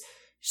was just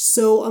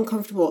so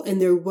uncomfortable. And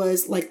there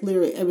was like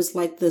literally, it was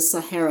like the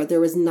Sahara.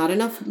 There was not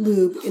enough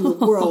lube in the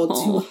world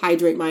to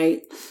hydrate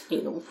my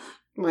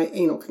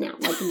anal canal.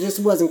 Like it just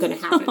wasn't going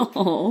to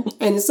happen.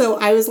 And so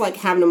I was like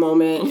having a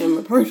moment and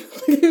my partner,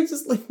 it was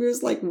just like, we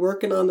was like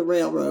working on the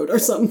railroad or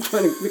something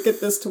trying to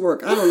get this to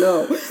work. I don't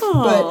know.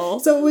 But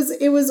so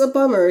it was a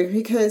bummer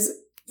because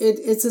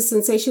it's a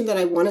sensation that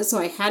I wanted. So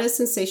I had a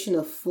sensation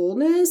of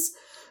fullness,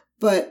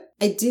 but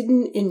I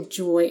didn't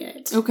enjoy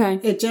it. Okay.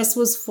 It just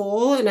was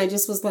full and I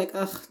just was like,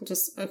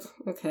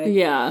 okay.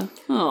 Yeah.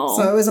 Oh.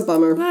 So it was a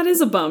bummer. That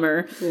is a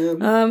bummer.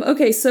 Yeah.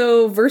 Okay,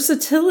 so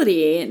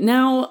versatility.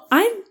 Now,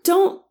 I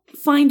don't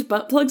find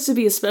butt plugs to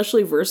be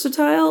especially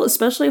versatile,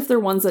 especially if they're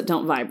ones that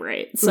don't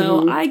vibrate.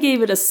 So I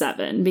gave it a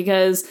 7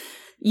 because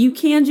you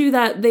can do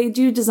that. They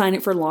do design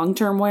it for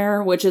long-term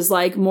wear, which is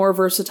like more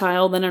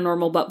versatile than a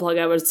normal butt plug,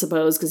 I would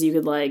suppose, because you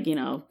could like, you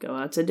know, go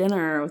out to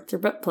dinner with your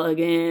butt plug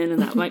in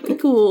and that might be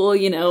cool,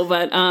 you know,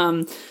 but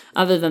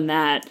other than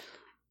that,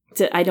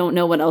 I don't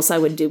know what else I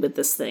would do with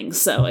this thing.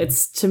 So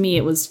to me,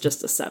 it was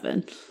just a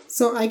 7.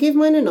 So I gave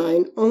mine a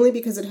 9 only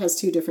because it has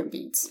 2 different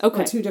beads.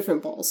 Okay. Or 2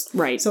 different balls.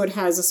 Right. So it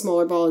has a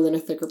smaller ball and then a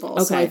thicker ball.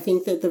 Okay. So I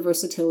think that the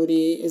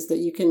versatility is that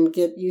you can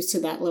get used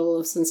to that level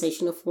of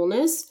sensation of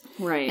fullness.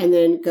 Right. And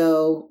then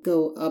go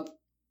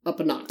up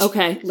a notch.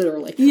 Okay.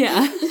 Literally.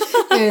 Yeah.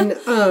 and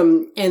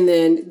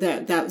then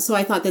that so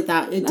I thought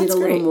that it did a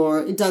little more.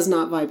 It does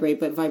not vibrate,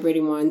 but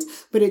vibrating ones.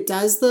 But it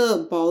does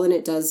the ball and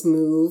it does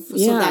move.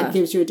 Yeah. So that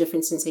gives you a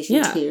different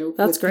sensation too.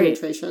 That's great.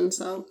 Penetration.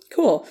 So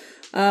cool.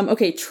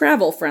 Okay,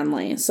 travel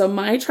friendly. So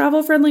my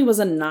travel friendly was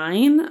a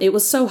 9. It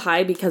was so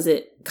high because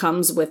it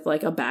comes with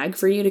like a bag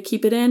for you to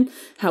keep it in.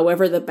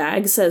 However, the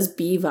bag says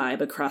Bee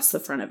Vibe across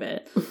the front of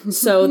it.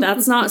 So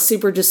that's not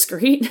super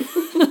discreet.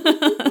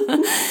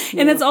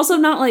 And it's also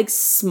not like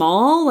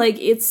small. Like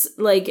it's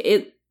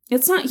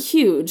not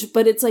huge,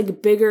 but it's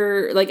like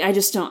bigger. Like I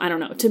don't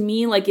know. To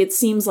me, like it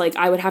seems like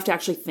I would have to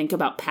actually think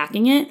about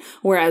packing it.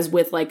 Whereas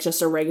with like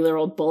just a regular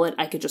old bullet,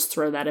 I could just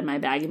throw that in my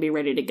bag and be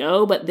ready to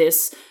go. But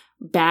this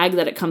bag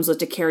that it comes with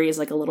to carry is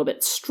like a little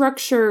bit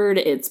structured.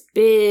 It's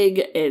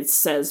big. It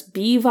says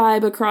Bee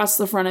Vibe across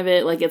the front of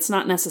it. Like it's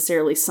not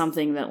necessarily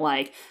something that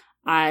like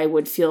I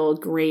would feel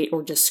great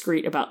or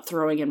discreet about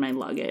throwing in my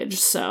luggage.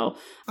 So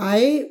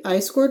I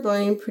scored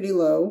mine pretty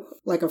low,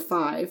 like a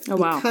 5,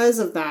 because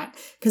of that.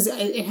 Because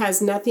it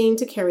has nothing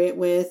to carry it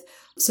with.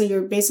 So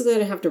you're basically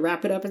going to have to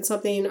wrap it up in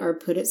something or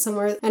put it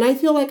somewhere. And I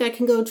feel like I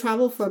can go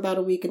travel for about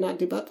a week and not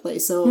do butt play.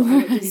 So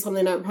it's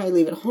something I would probably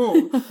leave at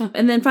home.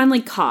 And then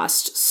finally,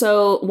 cost.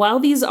 So while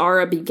these are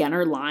a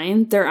beginner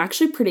line, they're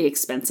actually pretty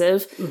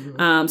expensive.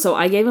 So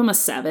I gave them a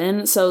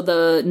 7. So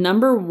the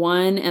number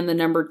 1 and the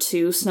number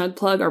 2 snug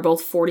plug are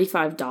both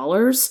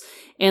 $45.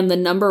 And the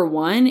number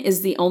 1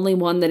 is the only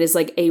one that is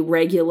like a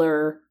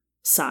regular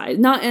size.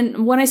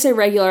 And when I say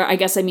regular, I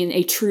guess I mean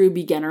a true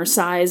beginner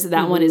size.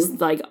 That one is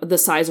like the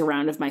size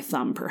around of my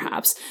thumb,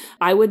 perhaps.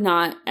 I would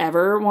not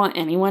ever want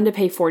anyone to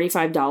pay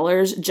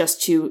 $45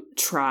 just to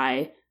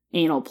try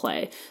anal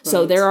play. Right.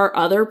 So there are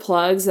other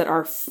plugs that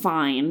are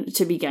fine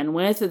to begin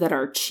with that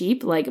are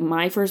cheap. Like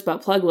my first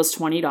butt plug was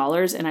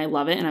 $20 and I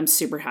love it and I'm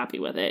super happy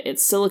with it.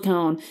 It's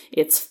silicone.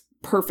 It's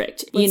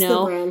perfect. What's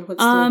the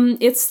brand?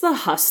 It's the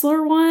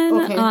Hustler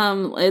one.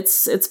 Okay.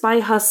 It's by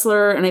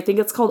Hustler and I think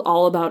it's called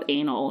All About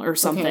Anal or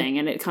something. Okay.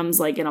 And it comes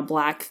like in a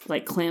black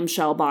like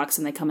clamshell box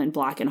and they come in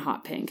black and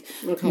hot pink.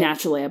 Okay.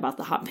 Naturally I bought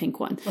the hot pink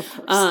one.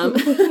 Of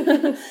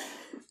course.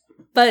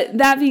 But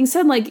that being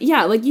said, like,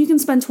 yeah, like you can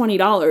spend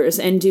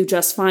 $20 and do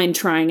just fine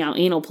trying out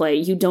anal play.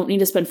 You don't need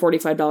to spend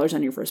 $45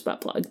 on your first butt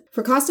plug.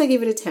 For cost, I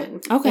gave it a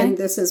 10. Okay. And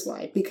this is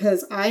why.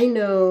 Because I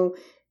know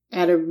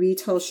at a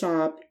retail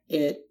shop,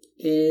 it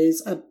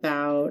is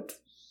about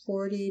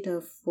 40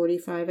 to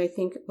 45, I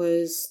think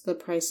was the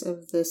price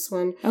of this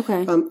one.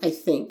 Okay. I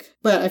think.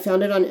 But I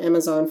found it on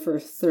Amazon for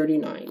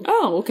 $39.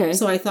 Oh, okay.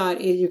 So I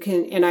thought you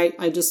can, and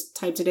I just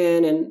typed it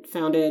in and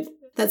found it.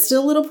 That's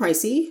still a little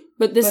pricey.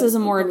 But this is a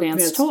more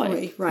advanced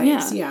toy. Right.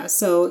 Yeah.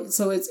 So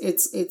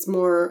it's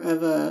more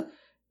of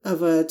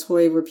a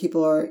toy where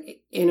people are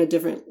in a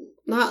different,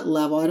 not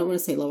level. I don't want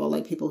to say level,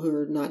 like people who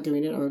are not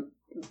doing it are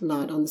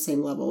not on the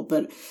same level,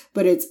 but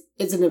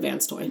it's an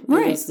advanced toy.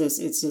 Right. It's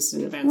just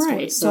an advanced toy.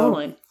 Right,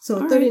 totally.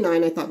 So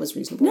 39 I thought was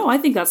reasonable. No, I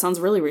think that sounds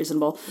really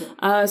reasonable.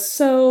 Yeah.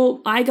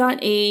 So I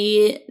got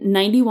a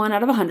 91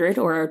 out of 100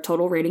 or a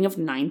total rating of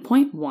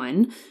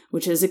 9.1,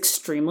 which is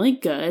extremely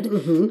good.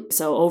 Mm-hmm.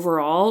 So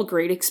overall,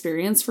 great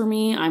experience for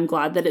me. I'm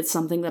glad that it's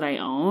something that I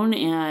own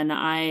and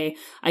I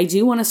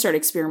do want to start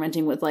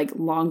experimenting with like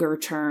longer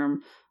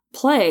term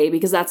play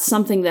because that's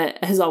something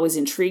that has always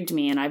intrigued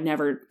me and I've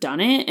never done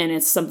it. And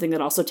it's something that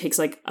also takes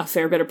like a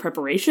fair bit of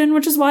preparation,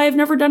 which is why I've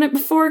never done it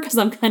before because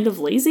I'm kind of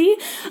lazy.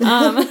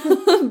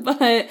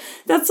 But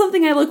that's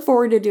something I look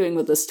forward to doing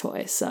with this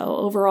toy. So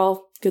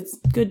overall,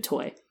 good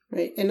toy.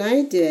 Right. And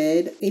I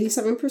did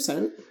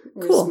 87%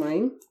 was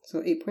mine.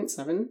 So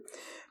 8.7.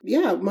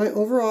 Yeah. My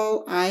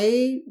overall,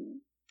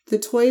 the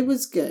toy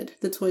was good.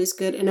 The toy's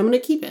good. And I'm going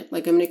to keep it.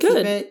 Like I'm going to keep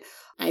it.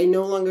 I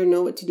no longer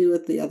know what to do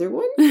with the other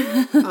one.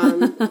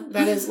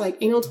 That is like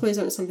anal toys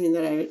aren't something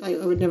that I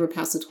would never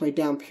pass a toy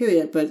down,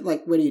 period. But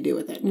like, what do you do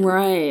with it now?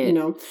 Right. You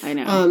know? I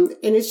know.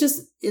 And it's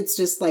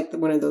just like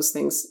one of those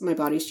things. My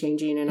body's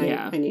changing and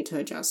I need to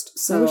adjust.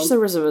 So I wish there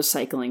was a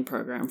recycling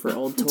program for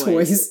old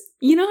toys.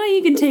 You know how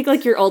you can take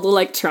like your old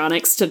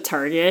electronics to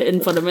Target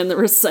and put them in the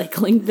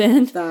recycling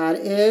bin? That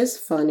is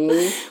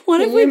funny. What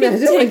if we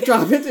could like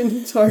drop it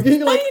in Target?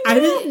 Like I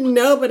didn't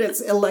know, but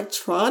it's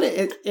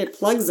electronic. It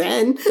plugs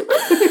in.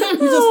 You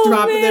just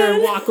drop it there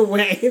and walk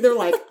away. They're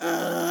like,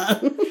 I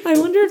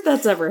wonder if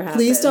that's ever happened.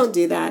 Please don't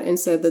do that and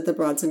say that the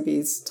Bronson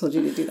Bees told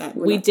you to do that.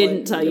 We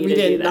didn't tell you to do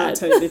that. We did not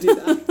tell you to do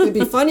that. It'd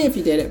be funny if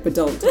you did it, but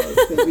don't tell us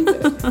that we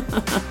did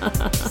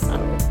it. So.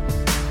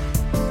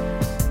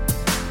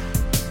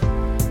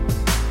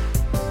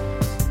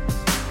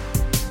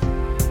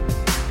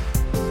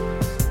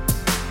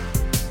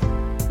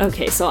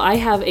 Okay, so I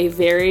have a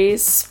very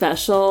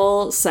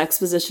special sex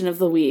position of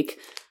the week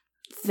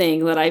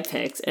thing that I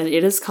picked, and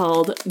it is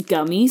called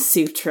Gummy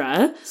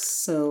Sutra.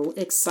 So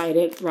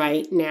excited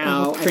right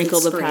now. Crinkle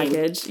the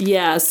package.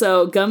 Yeah,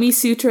 so Gummy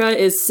Sutra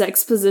is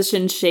sex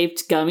position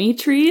shaped gummy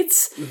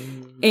treats.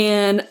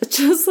 And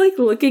just like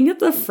looking at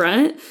the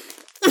front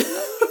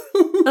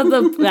of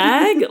the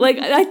bag, like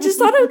I just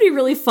thought it would be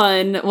really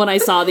fun when I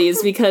saw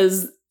these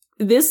because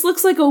this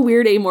looks like a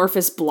weird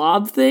amorphous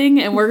blob thing,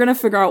 and we're going to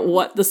figure out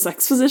what the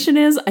sex position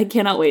is. I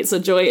cannot wait. So,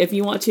 Joy, if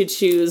you want to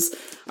choose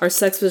our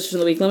sex position of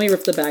the week, let me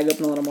rip the bag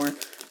open a little more. All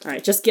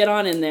right, just get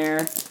on in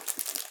there.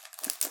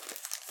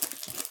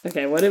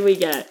 Okay, what did we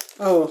get?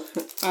 Oh,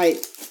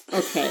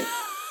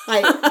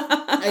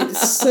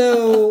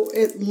 so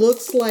it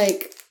looks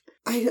like,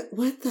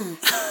 what the?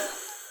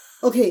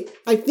 Okay,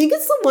 I think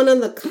it's the one on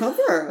the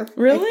cover.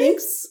 Really?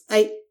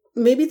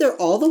 Maybe they're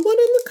all the one on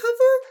the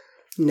cover?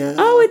 No.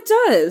 Oh, it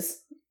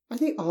does. Are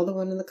they all the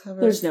one on the cover?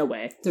 There's no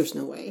way. There's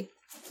no way.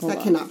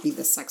 That cannot be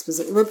the sex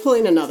position. We're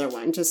pulling another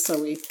one just so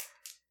we...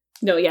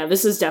 No, yeah,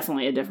 this is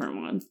definitely a different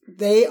one.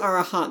 They are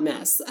a hot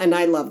mess, and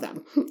I love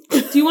them.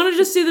 Do you want to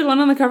just do the one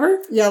on the cover?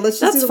 Yeah, let's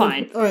just do the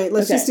fine. All right,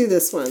 let's just do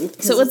this one.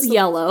 So it's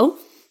yellow.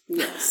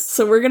 Yes.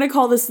 So we're going to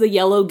call this the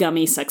yellow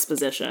gummy sex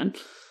position.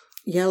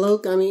 Yellow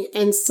gummy.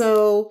 And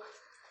so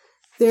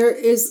there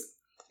is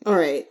All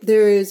right.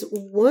 There is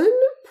one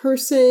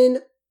person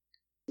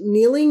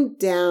kneeling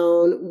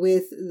down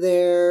with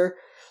their,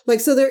 like,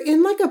 so they're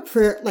in like a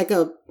prayer, like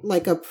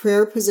a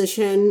prayer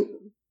position.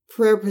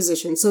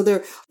 So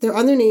they're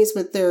on their knees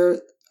with their,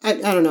 I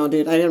don't know,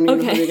 dude. I don't even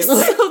know how to get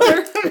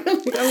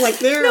I'm like,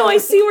 there. No, I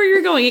see where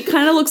you're going. It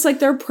kind of looks like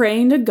they're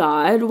praying to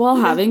God while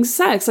having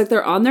sex. Like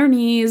they're on their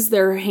knees,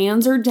 their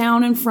hands are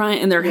down in front,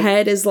 and their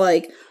head is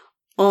like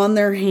on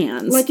their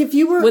hands. Like if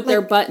you were with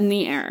their butt in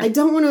the air. I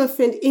don't want to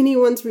offend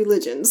anyone's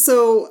religion.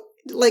 So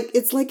like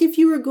it's like if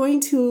you were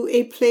going to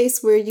a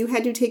place where you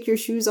had to take your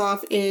shoes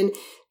off and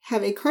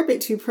have a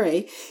carpet to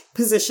pray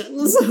position.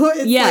 So it's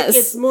like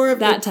it's more of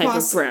that type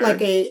of prayer.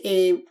 Like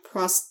a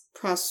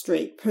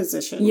prostrate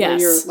position where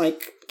you're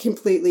like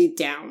completely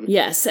down.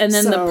 Yes. And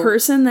then the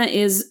person that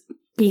is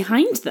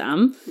behind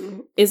them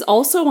is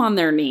also on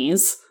their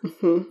knees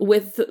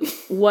with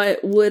what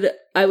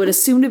I would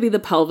assume to be the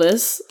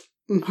pelvis,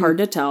 hard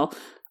to tell,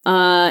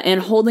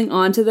 and holding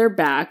onto their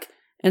back.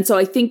 And so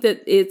I think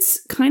that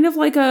it's kind of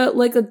like a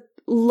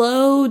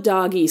low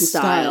doggy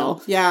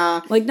style.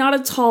 Yeah. Like not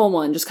a tall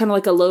one, just kind of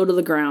like a low to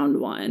the ground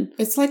one.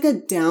 It's like a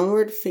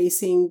downward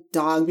facing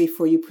dog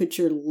before you put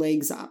your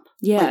legs up.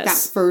 Yes. Like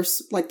that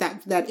first, like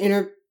that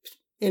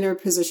inner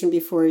position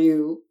before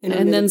you.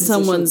 And then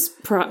someone's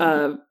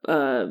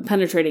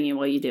penetrating you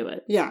while you do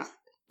it. Yeah.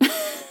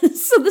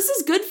 So this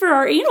is good for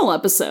our anal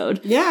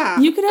episode. Yeah.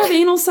 You could have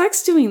anal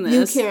sex doing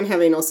this. You can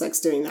have anal sex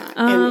doing that.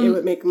 And it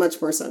would make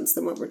much more sense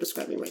than what we're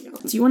describing right now.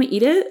 Do you want to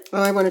eat it?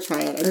 Oh, I want to try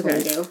it. I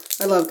totally do.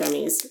 I love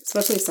gummies,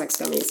 especially sex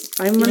gummies.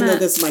 Even though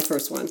this is my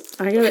first one.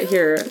 I got it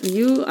here.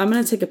 I'm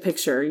going to take a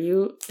picture.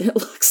 It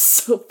looks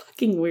so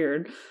fucking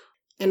weird.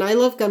 And I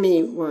love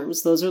gummy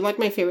worms. Those are like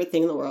my favorite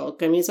thing in the world.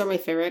 Gummies are my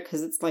favorite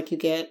because it's like you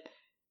get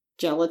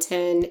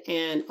gelatin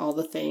and all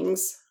the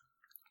things.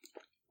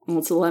 Well,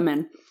 it's a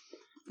lemon.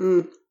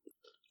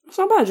 It's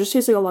not bad. It just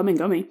tastes like a lemon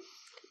gummy.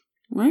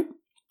 Right?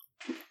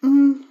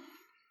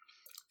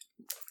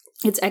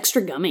 It's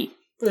extra gummy.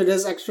 It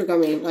is extra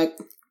gummy. Like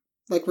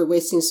we're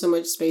wasting so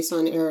much space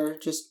on air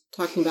just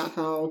talking about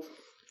how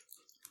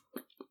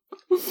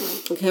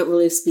I can't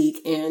really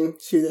speak and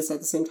chew this at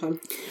the same time.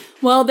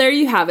 Well, there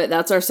you have it.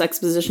 That's our sex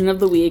position of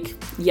the week.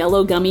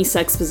 Yellow gummy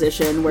sex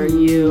position where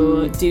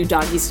you do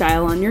doggy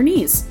style on your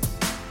knees.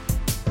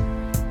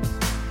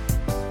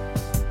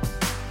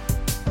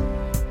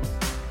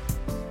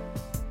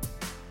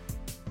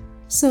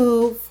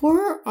 So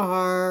for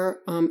our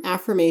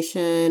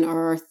affirmation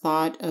or our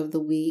thought of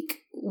the week,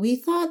 we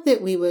thought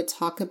that we would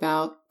talk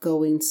about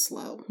going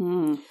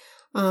slow.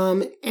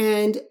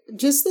 And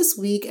just this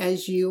week,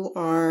 as you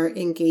are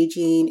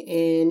engaging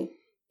in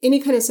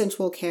any kind of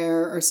sensual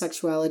care or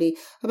sexuality,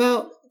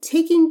 about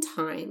taking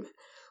time.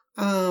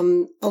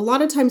 A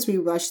lot of times we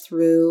rush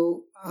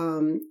through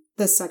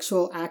the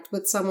sexual act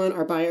with someone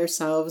or by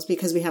ourselves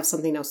because we have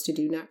something else to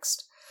do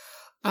next.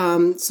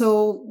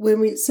 So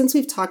since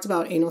we've talked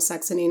about anal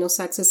sex, and anal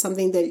sex is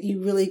something that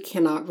you really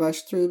cannot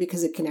rush through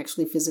because it can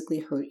actually physically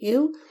hurt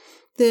you,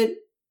 that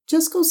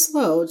just go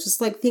slow. Just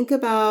like think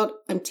about,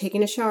 I'm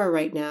taking a shower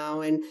right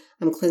now and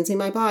I'm cleansing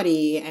my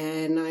body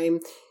and I'm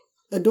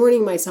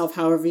adorning myself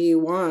however you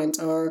want,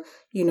 or,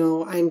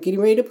 I'm getting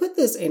ready to put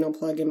this anal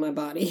plug in my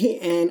body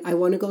and I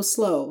want to go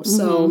slow.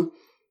 So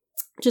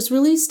just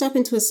really step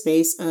into a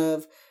space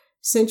of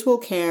sensual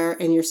care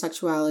and your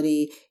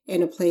sexuality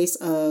in a place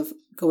of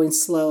going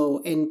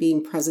slow and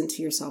being present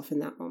to yourself in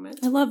that moment.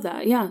 I love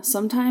that. Yeah.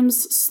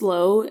 Sometimes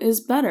slow is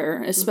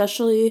better,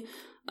 especially,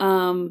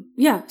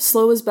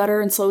 slow is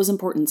better and slow is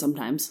important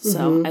sometimes.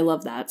 So I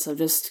love that. So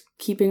just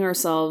keeping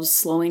ourselves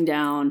slowing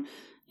down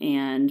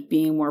and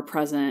being more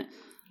present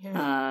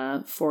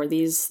for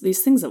these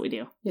things that we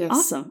do. Yes.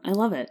 Awesome. I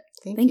love it.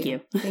 Thank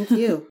you. Thank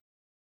you.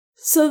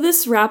 So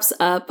this wraps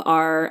up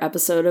our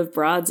episode of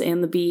Broads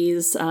and the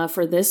Bees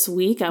for this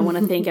week. I want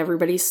to thank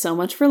everybody so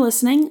much for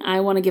listening. I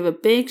want to give a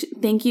big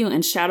thank you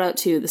and shout out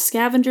to the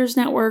Scavengers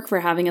Network for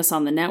having us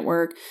on the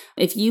network.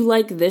 If you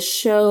like this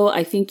show,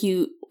 I think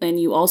you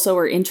also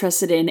are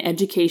interested in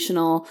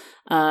educational,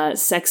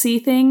 sexy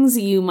things,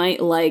 you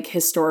might like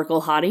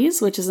Historical Hotties,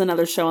 which is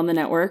another show on the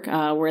network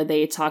where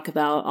they talk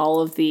about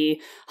all of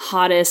the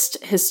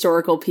hottest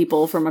historical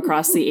people from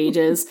across the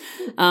ages.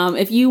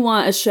 If you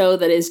want a show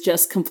that is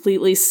just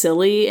completely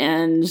silly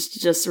and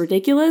just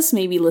ridiculous,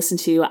 maybe listen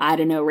to I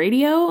Don't Know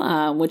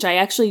Radio, which I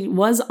actually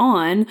was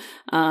on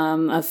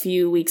a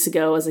few weeks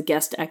ago as a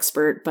guest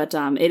expert, but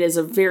it is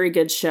a very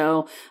good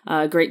show.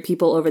 Great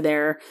people over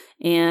there.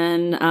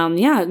 And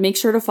make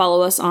sure to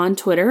follow us on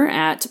Twitter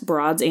at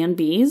Broads and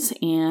Bees.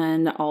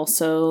 And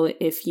also,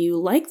 if you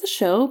like the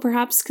show,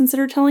 perhaps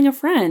consider telling a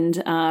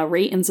friend.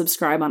 Rate and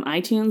subscribe on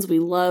iTunes. We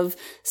love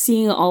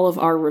seeing all of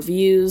our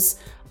reviews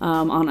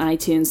on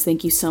iTunes.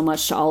 Thank you so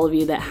much to all of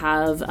you that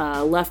have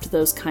left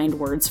those kind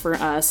words for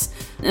us.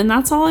 And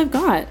that's all I've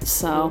got.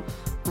 So,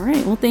 all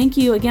right. Well, thank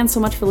you again so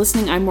much for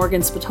listening. I'm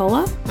Morgan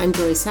Spatola. I'm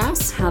Joy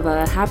Sass. Have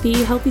a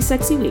happy, healthy,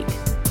 sexy week.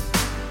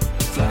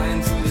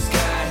 Flying through the sky,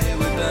 hey,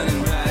 we're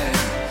burning bright.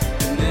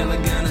 They're never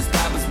gonna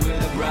stop us with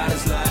the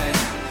brightest light.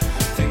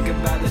 Think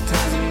about the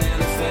times we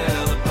nearly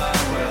fell apart.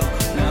 We're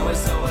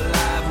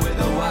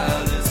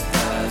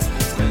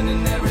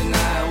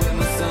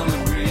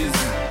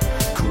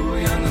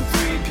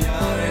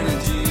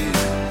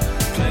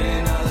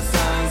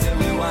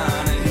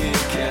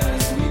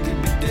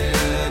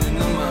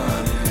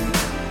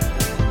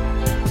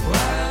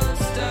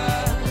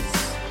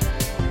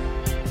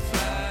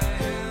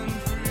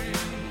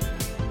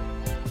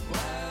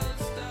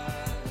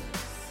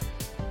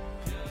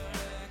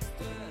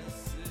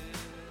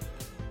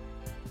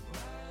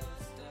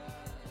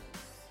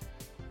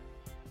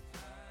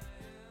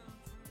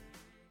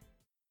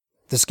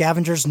The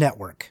Scavengers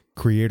Network.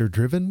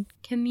 Creator-driven.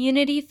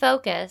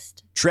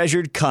 Community-focused.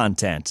 Treasured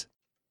content.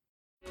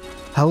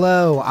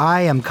 Hello,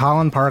 I am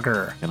Colin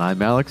Parker. And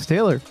I'm Alex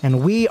Taylor.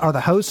 And we are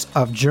the hosts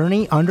of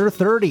Journey Under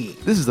 30.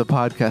 This is a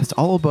podcast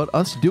all about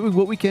us doing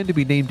what we can to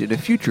be named in a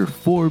future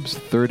Forbes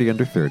 30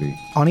 Under 30.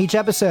 On each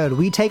episode,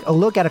 we take a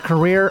look at a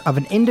career of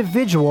an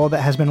individual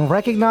that has been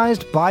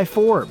recognized by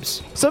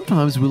Forbes.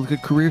 Sometimes we look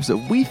at careers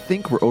that we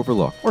think were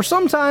overlooked. Or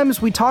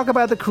sometimes we talk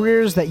about the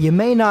careers that you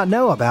may not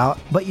know about,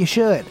 but you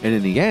should. And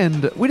in the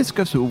end, we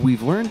discuss what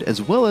we've learned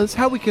as well as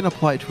how we can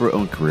apply it to our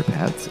own career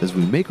paths as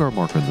we make our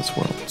mark on this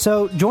world.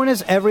 So join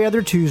us every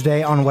other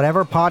Tuesday on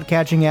whatever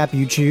podcatching app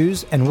you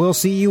choose, and we'll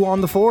see you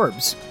on the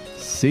Forbes.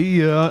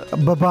 See ya.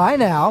 Bye-bye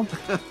now.